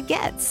better it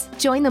gets.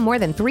 Join the more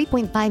than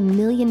 3.5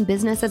 million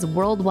businesses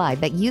worldwide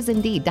that use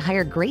Indeed to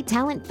hire great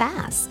talent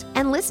fast.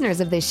 And listeners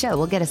of this show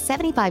will get a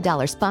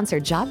 $75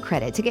 sponsored job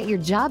credit to get your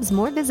jobs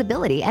more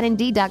visibility at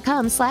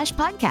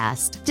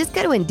Indeed.com/podcast. Just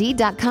go to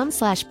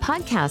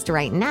Indeed.com/podcast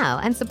right now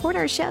and support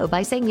our show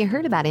by saying you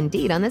heard about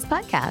Indeed on this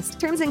podcast.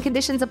 Terms and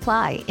conditions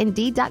apply.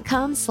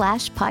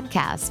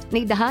 Indeed.com/podcast.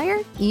 Need to hire?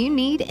 You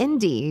need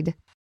Indeed.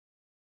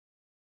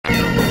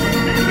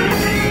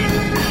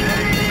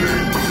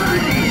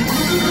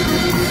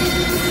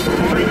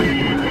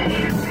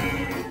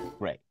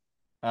 Great.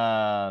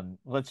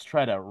 Let's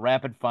try to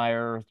rapid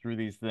fire through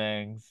these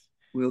things.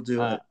 We'll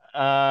do it.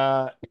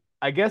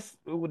 I guess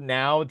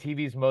now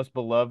TV's most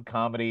beloved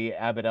comedy,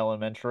 Abbott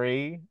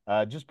Elementary,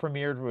 just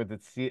premiered with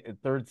its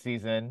third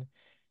season,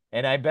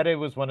 and I bet it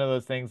was one of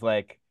those things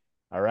like,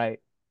 all right,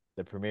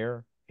 the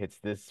premiere hits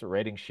this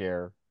rating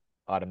share,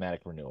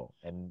 automatic renewal,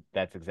 and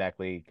that's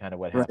exactly kind of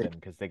what Right. happened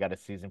because they got a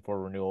season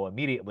 4 renewal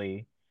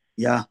immediately.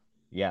 Yeah.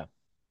 Yeah.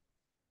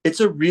 It's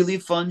a really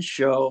fun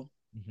show.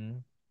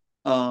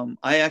 Mm-hmm.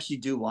 I actually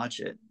do watch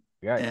it.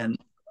 Yeah. And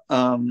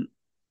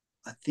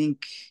I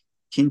think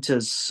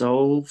Quinta's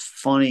so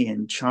funny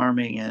and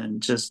charming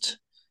and just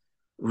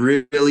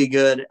really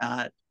good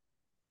at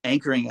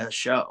anchoring a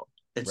show.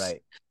 It's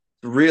Right.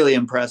 really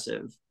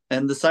impressive.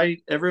 And the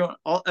site, everyone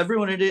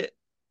in it,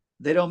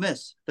 they don't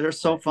miss. They're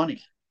so Right.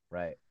 funny.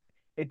 Right.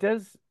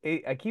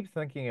 I keep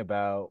thinking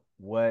about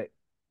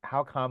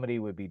how comedy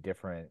would be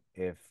different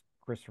if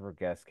Christopher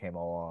Guest came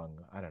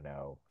along, I don't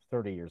know,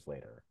 30 years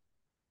later.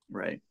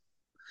 Right.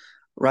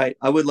 Right.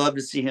 I would love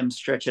to see him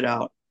stretch it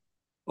out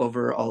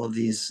over all of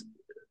this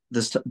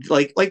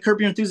like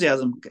Curb Your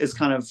Enthusiasm is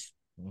kind of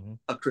Mm-hmm.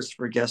 a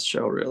Christopher Guest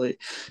show, really,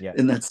 Yeah.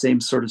 in that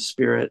same sort of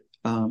spirit.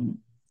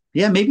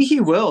 Yeah, maybe he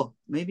will.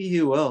 Maybe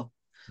he will.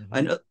 Mm-hmm.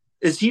 I know.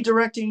 Is he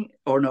directing?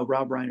 Or no,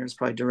 Rob Reiner is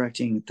probably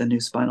directing the new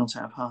Spinal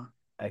Tap, huh?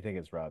 I think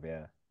it's Rob,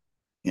 yeah.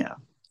 Yeah.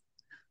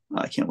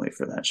 I can't wait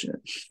for that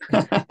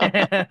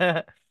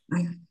shit.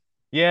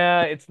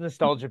 Yeah, it's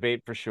nostalgia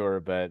bait for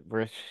sure, but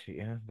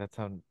yeah, that's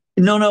how.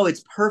 No,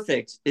 it's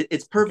perfect.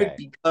 It's perfect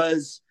Okay.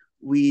 because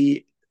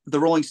the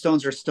Rolling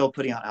Stones are still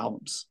putting out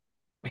albums.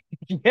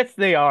 Yes,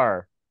 they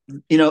are.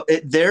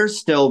 They're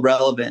still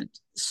relevant.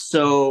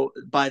 So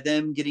by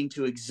them getting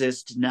to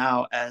exist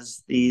now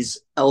as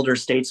these elder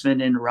statesmen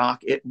in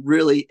rock, it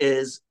really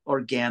is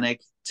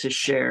organic to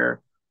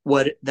share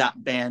what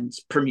that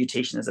band's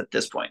permutation is at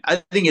this point. I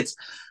think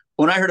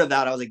when I heard of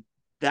that, I was like,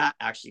 that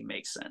actually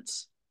makes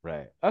sense.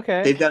 Right.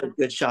 Okay. They've got a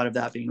good shot of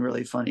that being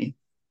really funny.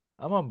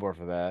 I'm on board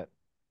for that.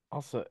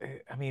 Also,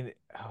 I mean,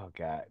 oh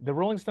God, the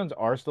Rolling Stones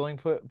are still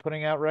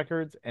putting out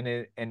records,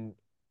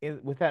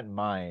 with that in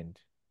mind,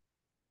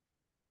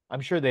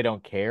 I'm sure they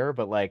don't care,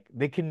 but like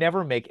they can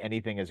never make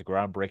anything as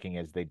groundbreaking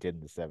as they did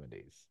in the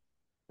 70s.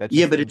 That's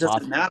Yeah, just but it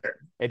doesn't impossible. matter.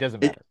 It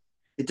doesn't It matter.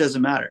 it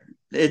doesn't matter.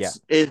 Yeah.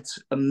 It's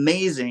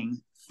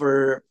amazing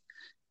for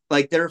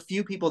like there are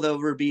few people that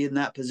will be in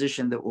that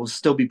position that will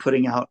still be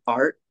putting out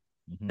art,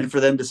 Hmm. and for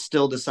them to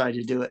still decide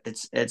to do it,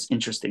 it's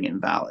interesting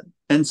and valid.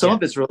 And some Yeah.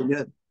 of it's really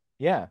good.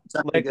 Yeah. It's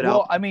actually a Like, good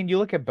well, I album. mean, you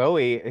look at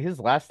Bowie, his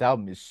last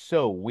album is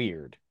so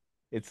weird.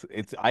 It's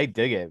I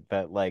dig it,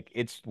 but like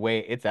it's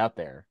out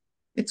there.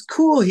 It's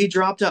cool. He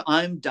dropped a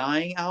I'm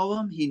Dying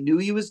album. He knew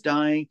he was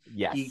dying. He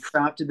Yes.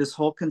 crafted this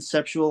whole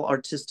conceptual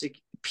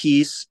artistic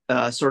piece,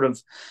 sort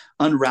of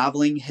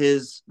unraveling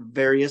his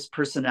various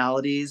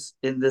personalities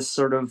in this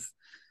sort of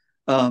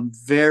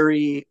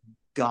very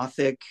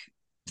gothic,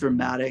 Hmm.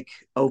 dramatic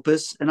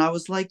opus. And I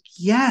was like,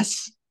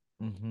 yes,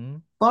 Hmm.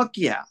 fuck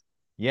yeah,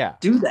 Yeah.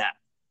 do that.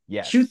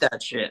 Shoot Yes.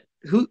 that shit.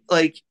 Who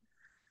like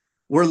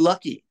we're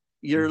lucky.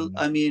 Hmm.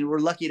 I mean, we're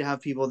lucky to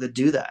have people that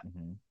do that.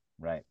 Hmm.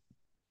 Right.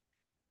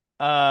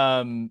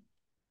 Um,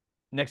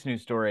 Next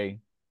news story.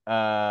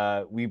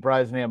 We brought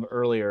his name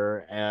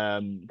earlier.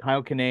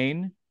 Kyle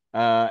Kinane,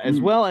 as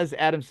Mm. well as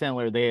Adam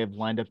Sandler, they have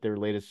lined up their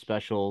latest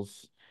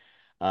specials,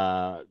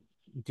 uh,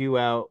 due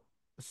out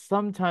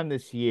sometime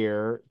this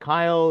year.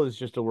 Kyle is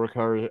just a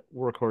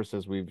workhorse,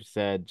 as we've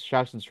said.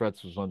 Shocks and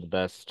Struts was one of the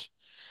best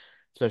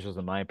specials,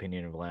 in my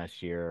opinion, of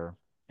last year.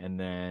 And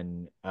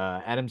then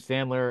Adam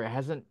Sandler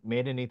hasn't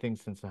made anything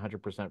since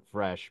 100%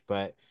 Fresh,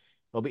 but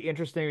it'll be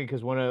interesting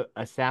because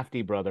a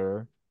Safdie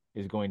brother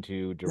is going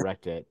to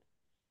direct it.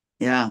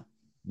 Yeah.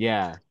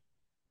 Yeah.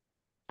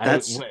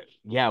 That's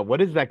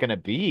What is that going to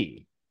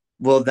be?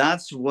 Well,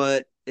 that's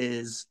what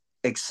is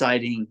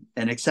exciting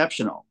and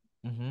exceptional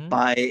Hmm.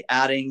 by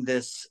adding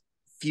this,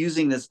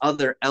 fusing this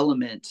other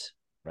element,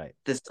 Right.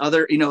 this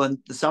other, and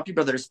the Safdie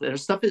brothers, their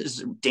stuff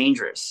is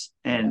dangerous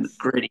and Yes.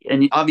 gritty.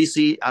 And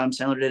obviously, Adam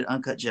Sandler did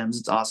Uncut Gems.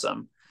 It's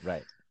awesome.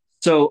 Right.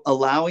 So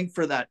allowing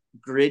for that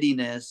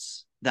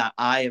grittiness, that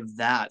eye of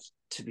that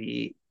to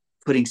be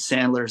putting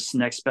Sandler's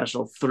next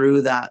special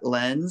through that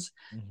lens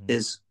Hmm.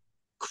 is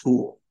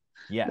cool.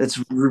 It's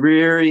Yes.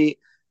 very,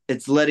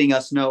 it's letting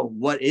us know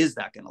what is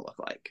that going to look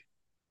like.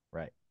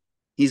 Right.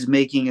 He's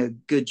making a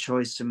good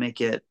choice to make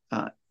it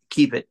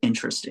keep it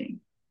interesting.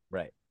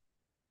 Right.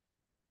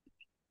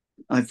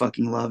 I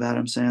fucking love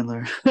Adam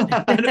Sandler.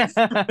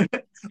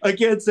 I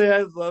can't say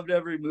I've loved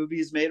every movie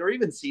he's made or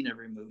even seen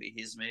every movie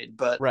he's made,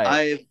 but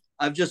Right.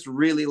 I've just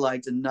really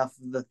liked enough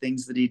of the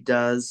things that he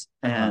does,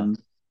 Uh-huh.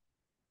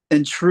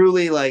 and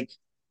truly like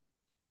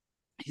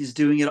he's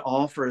doing it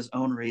all for his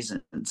own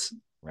reasons.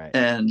 Right.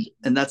 And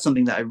that's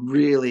something that I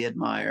really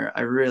admire.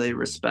 I really Hmm.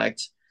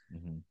 respect.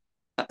 Hmm.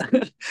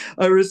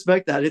 I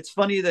respect that. It's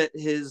funny that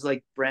his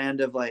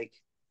brand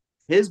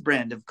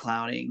of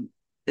clowning Hmm.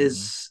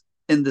 is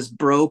in this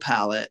bro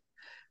palette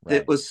that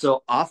Right. was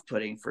so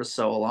off-putting for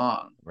so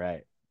long.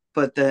 Right.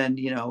 But then,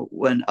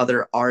 when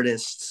other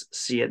artists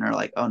see it and are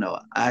like, oh no,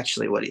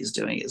 actually what he's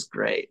doing is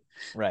great.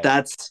 Right.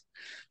 That's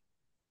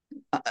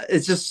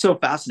It's just so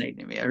fascinating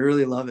to me. I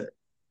really love it.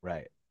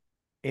 Right.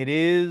 It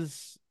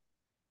is.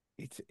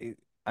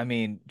 I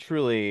mean,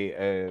 truly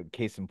a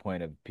case in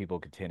point of people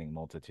containing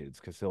multitudes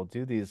because they'll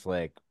do these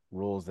like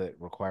rules that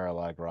require a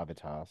lot of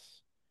gravitas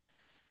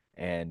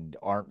and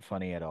aren't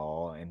funny at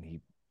all, and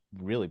he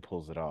really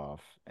pulls it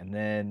off. And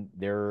then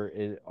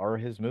are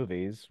his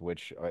movies,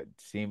 which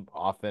seem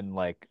often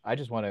like I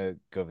just want to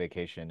go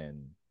vacation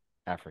in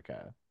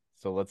Africa,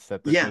 so let's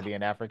set this Yeah. movie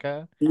in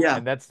Africa, Yeah.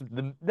 and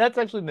that's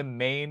actually the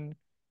main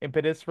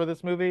impetus for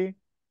this movie.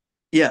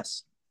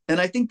 Yes. And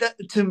I think that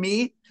to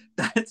me,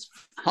 that's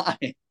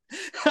fine.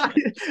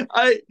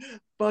 I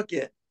fuck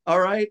it. All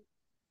right.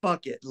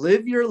 Fuck it.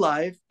 Live your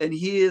life. And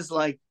he is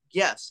like,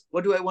 yes,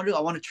 what do I want to do?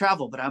 I want to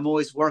travel, but I'm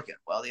always working.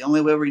 Well, the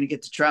only way we're gonna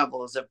get to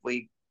travel is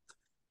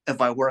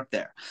if I work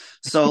there.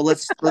 So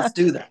let's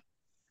do that.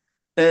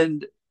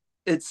 And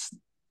it's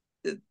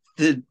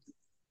the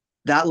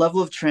that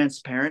level of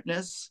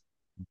transparentness,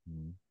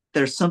 Mhm.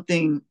 there's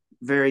something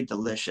very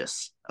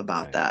delicious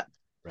about Right, that.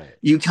 right,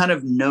 You kind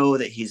of know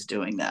that he's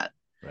doing that.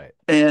 right.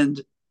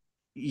 And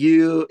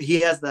he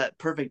has that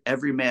perfect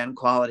everyman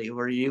quality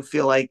where you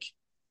feel like,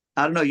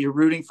 I don't know, you're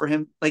rooting for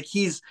him, like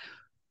he's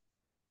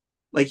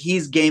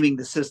gaming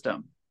the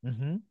system.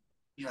 Hmm.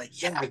 You're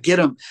like, yeah, get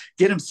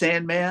him,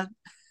 Sandman.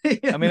 you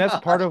I mean, that's know?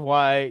 part of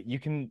why you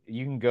can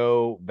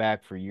go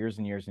back for years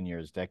and years and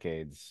years,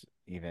 decades,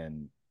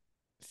 even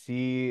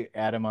see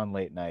Adam on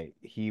late night.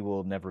 He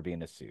will never be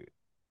in a suit.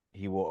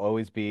 He will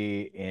always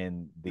be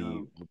in the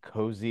No.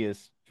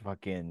 coziest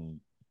fucking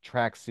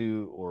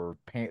tracksuit or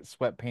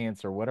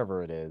sweatpants or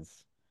whatever it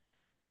is.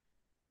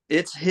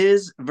 It's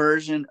his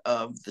version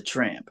of the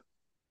tramp.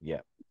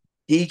 Yeah.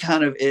 He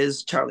kind of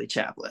is Charlie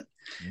Chaplin.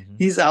 Hmm.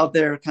 He's out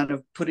there kind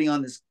of putting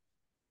on this,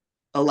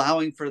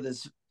 allowing for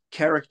this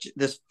character,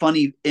 this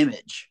funny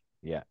image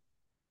Yeah.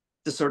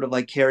 to sort of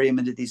like carry him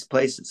into these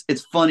places.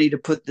 It's funny to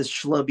put this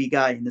schlubby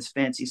guy in this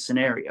fancy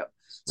scenario.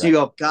 So you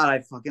Right. go, God, I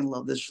fucking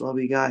love this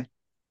schlubby guy.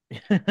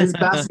 His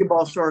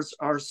basketball shorts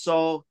are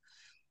so,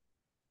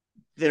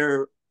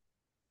 they're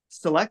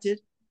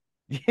selected.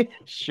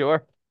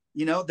 Sure.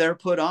 They're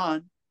put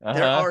on. There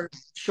Uh-huh. are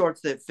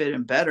shorts that fit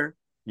him better,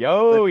 but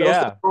Yo, those don't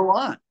yeah. go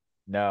on.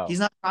 No. He's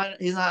not trying.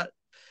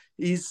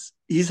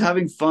 He's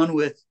having fun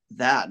with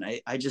that,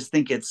 and I just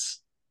think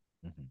it's,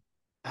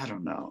 I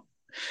don't know.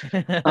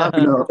 I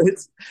don't know.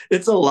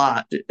 It's a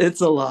lot.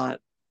 It's a lot.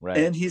 Right.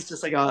 And he's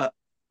just like a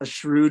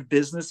shrewd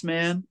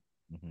businessman.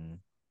 Mm-hmm.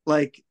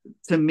 Like,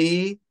 to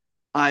me,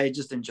 I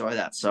just enjoy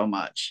that so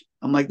much.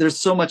 I'm like, there's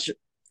so much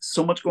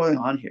going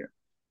on here.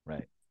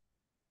 Right.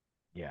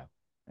 Yeah,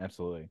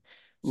 absolutely.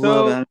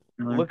 Love So Adam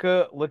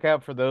Sandler. look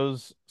out for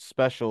those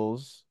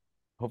specials,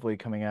 hopefully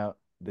coming out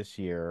this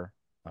year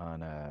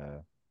on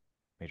a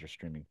major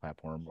streaming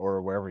platform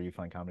or wherever you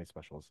find comedy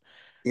specials.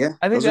 Yeah,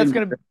 I think those are that's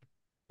gonna be gonna, great.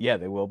 yeah,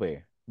 they will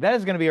be. That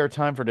is gonna be our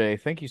time for today.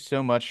 Thank you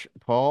so much,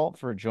 Paul,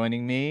 for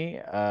joining me.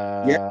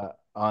 Yeah.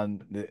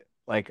 On the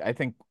I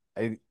think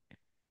I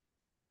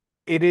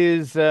it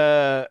is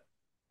I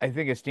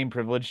think esteemed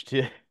privilege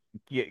to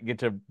get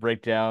to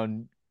break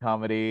down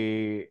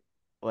comedy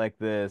like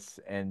this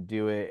and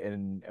do it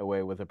in a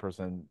way with a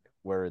person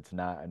where it's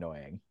not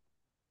annoying.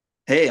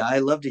 Hey, I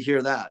love to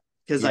hear that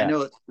because I Yeah.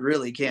 know it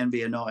really can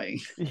be annoying.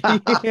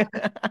 Yeah,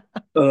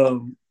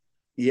 um,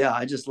 yeah,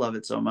 I just love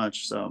it so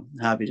much. So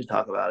happy to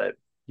talk about it.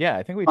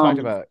 I think we talked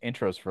Um, about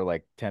intros for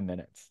like 10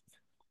 minutes.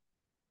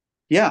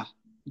 yeah,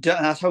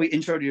 that's how we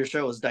intro to your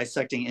show, is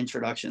dissecting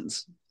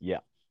introductions. Yeah.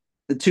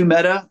 The two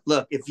meta.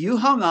 Look, if you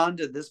hung on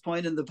to this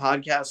point in the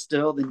podcast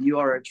still, then you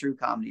are a true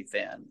comedy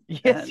fan.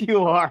 Yes, And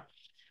you are.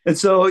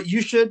 so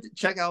you should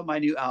check out my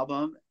new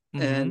album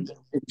Hmm. and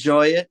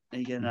enjoy it.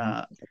 Again, Hmm.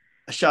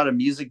 I shot a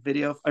music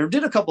video. I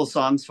did a couple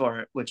songs for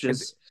it, which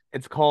It's is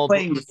it's called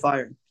Playing with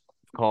Fire.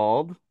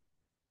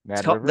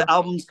 Mad River. The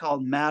album's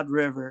called Mad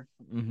River.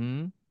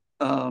 Hmm.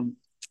 Um,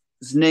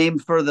 it's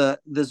named for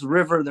this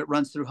river that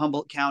runs through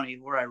Humboldt County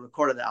where I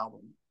recorded the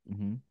album.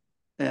 Hmm.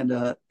 And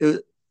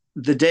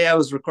the day I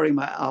was recording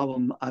my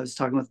album, I was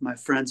talking with my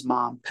friend's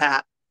mom,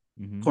 Pat,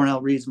 Hmm.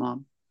 Cornell Reed's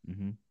mom.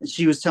 Hmm. And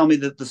she was telling me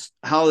that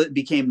how it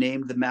became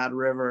named the Mad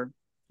River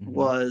Hmm.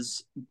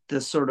 was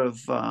this sort of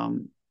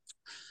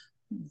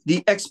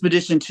the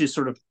expedition to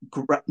sort of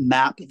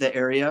map the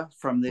area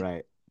from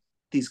Right.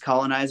 these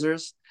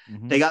colonizers.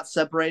 Hmm. They got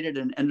separated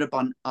and ended up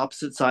on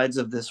opposite sides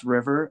of this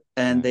river,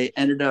 and Right. they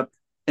ended up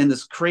in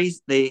this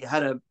crazy.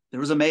 There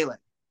was a melee.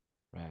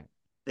 Right.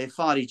 They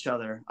fought each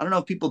other. I don't know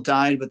if people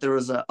died, but there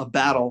was a Right.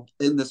 battle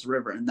in this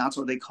river, and that's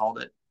what they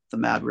called it, the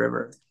Mad Right.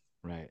 River.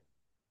 Right.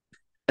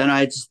 And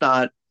I just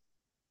thought,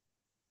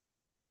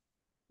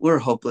 we're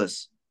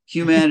hopeless.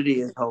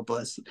 Humanity is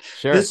hopeless.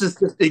 Sure. This is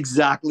just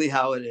exactly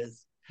how it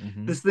is.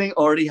 Hmm. This thing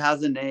already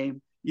has a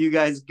name. You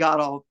guys got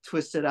all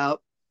twisted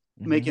out,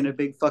 making Hmm. a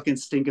big fucking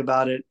stink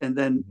about it, and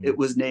then Hmm. it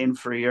was named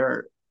for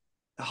your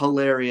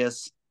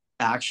hilarious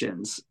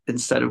actions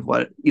instead of Hmm.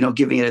 what,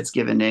 giving it its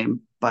given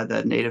name by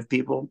the native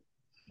people.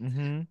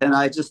 Hmm. And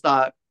I just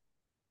thought,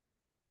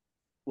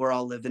 we're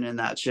all living in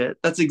that shit.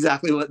 That's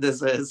exactly what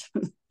this is.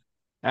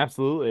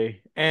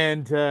 Absolutely.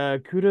 And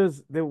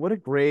kudos, what a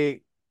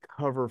great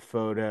cover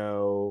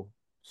photo.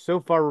 So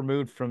far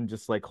removed from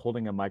just like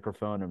holding a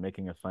microphone or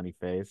making a funny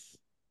face.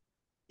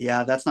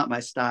 Yeah, that's not my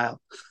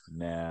style.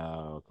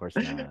 No, of course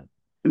not.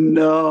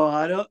 No,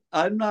 I don't.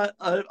 I'm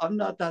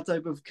not that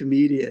type of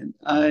comedian.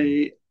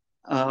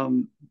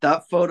 Hmm.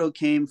 That photo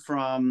came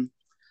from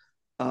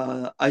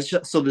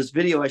so this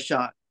video I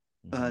shot.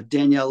 Hmm.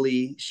 Danielle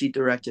Lee, she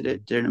directed Hmm.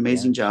 it. Did an Yeah.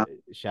 amazing job.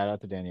 Shout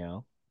out to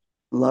Danielle.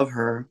 Love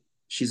her.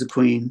 She's a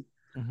queen.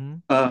 Hmm.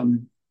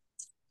 Um,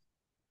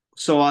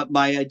 so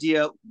my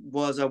idea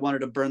was I wanted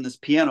to burn this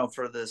piano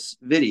for this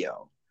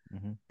video,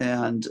 Hmm.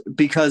 and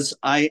because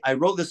I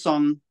wrote this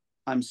song,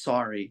 I'm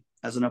sorry,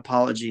 as an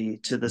apology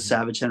to the Hmm.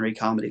 Savage Henry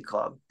Comedy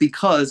Club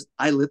because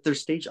I lit their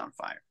stage on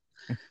fire,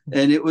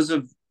 and it was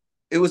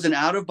an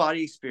out of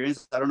body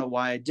experience. I don't know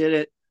why I did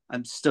it.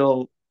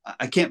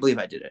 I can't believe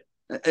I did it.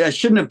 I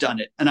shouldn't have done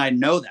it, and I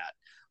know that.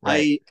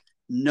 Right. I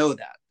know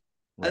that.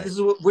 This Right.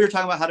 is what we were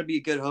talking about, how to be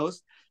a good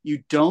host.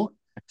 You don't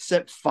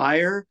set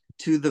fire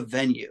to the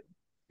venue.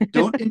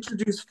 Don't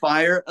introduce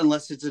fire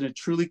unless it's in a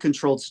truly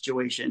controlled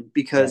situation,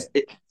 because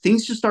Right.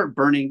 things just start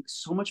burning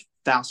so much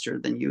faster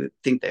than you would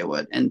think they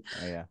would. And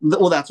Oh yeah.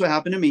 well, that's what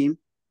happened to me.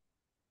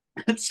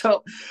 And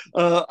so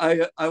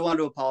I wanted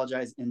to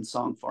apologize in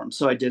song form.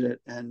 So I did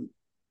it. And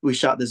we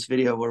shot this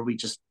video where we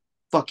just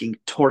fucking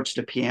torched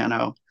a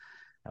piano.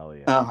 Hell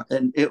yeah.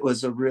 And it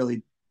was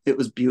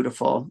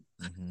beautiful.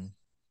 Hmm.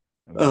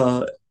 Uh,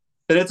 Amazing.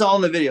 and it's all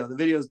in the video. The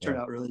videos Yeah. turned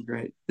out really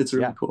great. It's Yeah.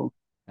 really cool.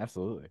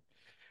 Absolutely.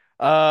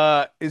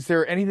 Is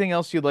there anything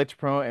else you'd like to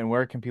promote and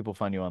where can people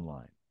find you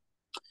online?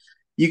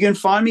 You can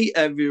find me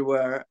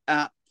everywhere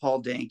at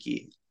Paul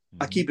Danke.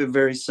 I Hmm. keep it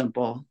very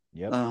simple.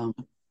 Yep.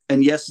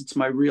 And yes, it's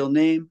my real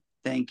name.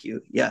 Thank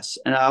you. Yes.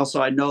 And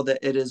I know that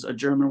it is a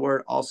German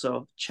word.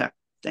 Also, check.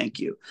 Thank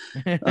you.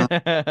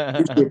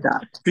 Appreciate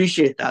that.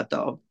 Appreciate that,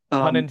 though.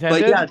 Pun But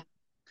intended?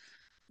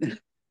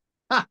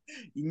 yeah,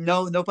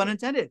 no pun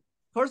intended.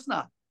 Of course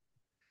not.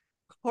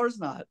 Of course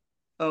not.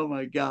 Oh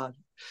my God.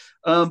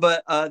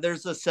 But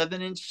there's a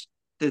 7-inch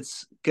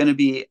that's going to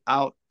be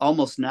out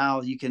almost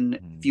now. You can,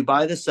 if you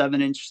buy the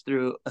 7-inch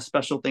through A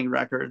Special Thing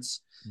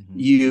Records,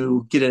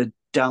 you get a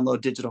download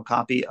digital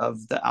copy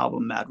of the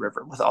album Mad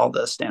River with all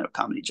the stand-up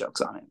comedy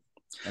jokes on it.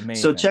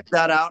 Amazing. So check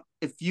that out.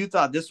 If you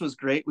thought this was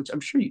great, which I'm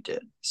sure you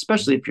did,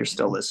 especially if you're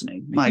still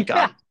listening, my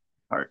God,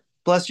 heart,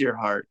 bless your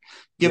heart.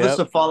 Give us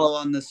a follow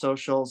on the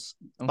socials,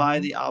 buy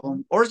the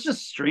album, or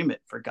just stream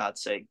it, for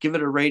God's sake. Give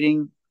it a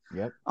rating.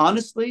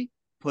 Honestly,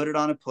 put it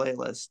on a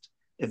playlist.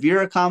 If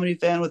you're a comedy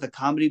fan with a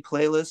comedy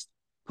playlist,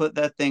 put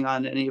that thing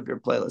on any of your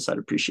playlists. I'd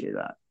appreciate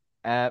that.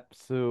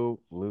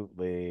 Absolutely.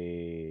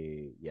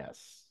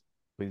 Yes.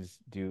 Please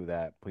do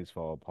that. Please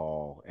follow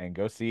Paul and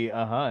go see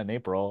in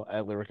April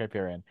at Lyric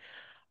Hyperion.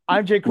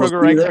 I'm Jake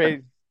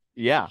Kroger.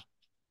 Yeah.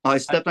 Oh, I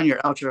stepped on your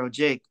outro,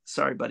 Jake.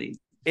 Sorry, buddy.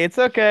 It's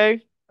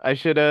okay. I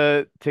should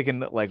have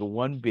taken like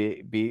one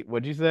beat.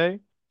 What'd you say?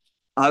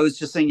 I was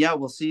just saying, yeah,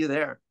 we'll see you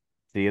there.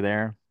 See you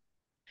there.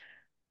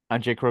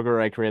 I'm Jake Kroger.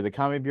 I created the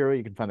Comedy Bureau.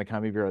 You can find the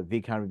Comedy Bureau at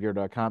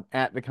thecomedybureau.com,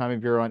 at the Comedy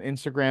Bureau on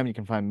Instagram. You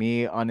can find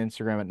me on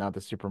Instagram at Not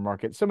the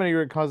Supermarket. So many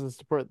great causes to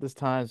support this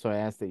time, so I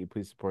ask that you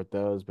please support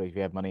those. But if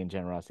you have money and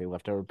generosity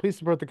left over, please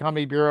support the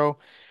Comedy Bureau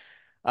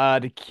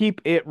to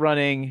keep it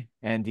running.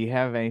 And do you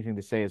have anything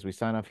to say as we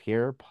sign off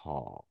here,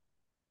 Paul?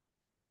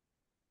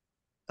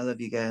 I love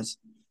you guys.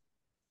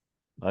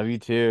 Love you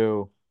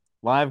too.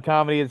 Live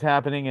comedy is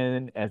happening,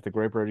 and as the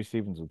great Brody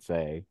Stevens would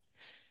say,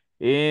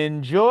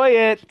 enjoy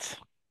it.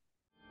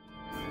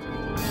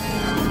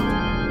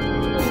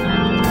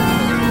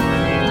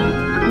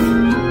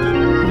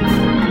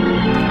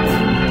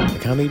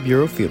 Comedy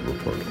Bureau Field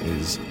Report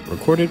is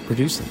recorded,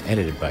 produced, and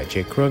edited by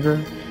Jake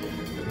Kroger.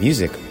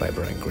 Music by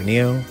Brian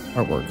Granillo.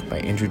 Artwork by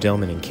Andrew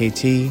Delman and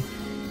KT.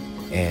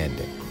 And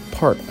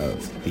part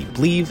of the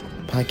Believe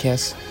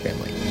podcast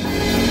family.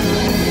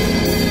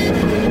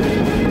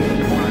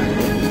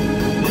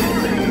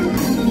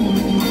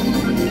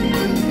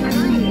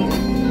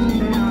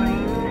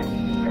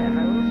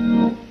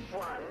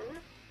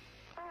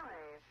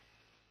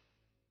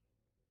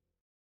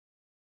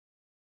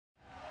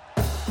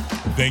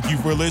 Thank you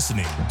for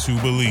listening to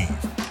Believe.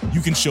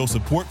 You can show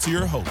support to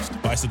your host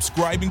by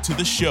subscribing to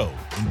the show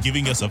and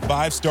giving us a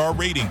 5-star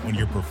rating on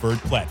your preferred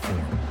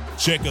platform.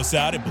 Check us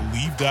out at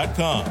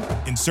Believe.com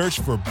and search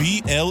for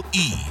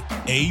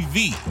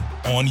BLEAV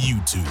on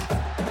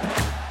YouTube.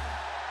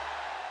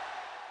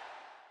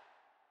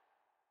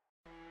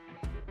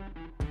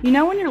 You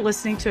know when you're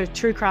listening to a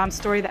true crime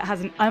story that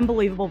has an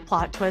unbelievable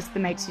plot twist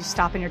that makes you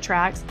stop in your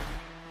tracks?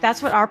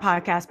 That's what our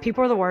podcast,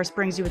 People Are the Worst,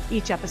 brings you with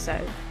each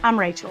episode. I'm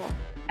Rachel.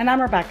 And I'm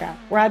Rebecca.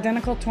 We're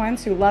identical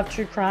twins who love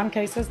true crime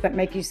cases that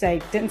make you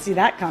say, didn't see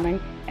that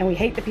coming, and we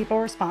hate the people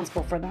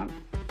responsible for them.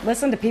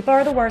 Listen to People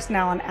Are the Worst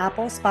now on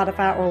Apple,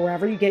 Spotify, or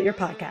wherever you get your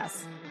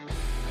podcasts.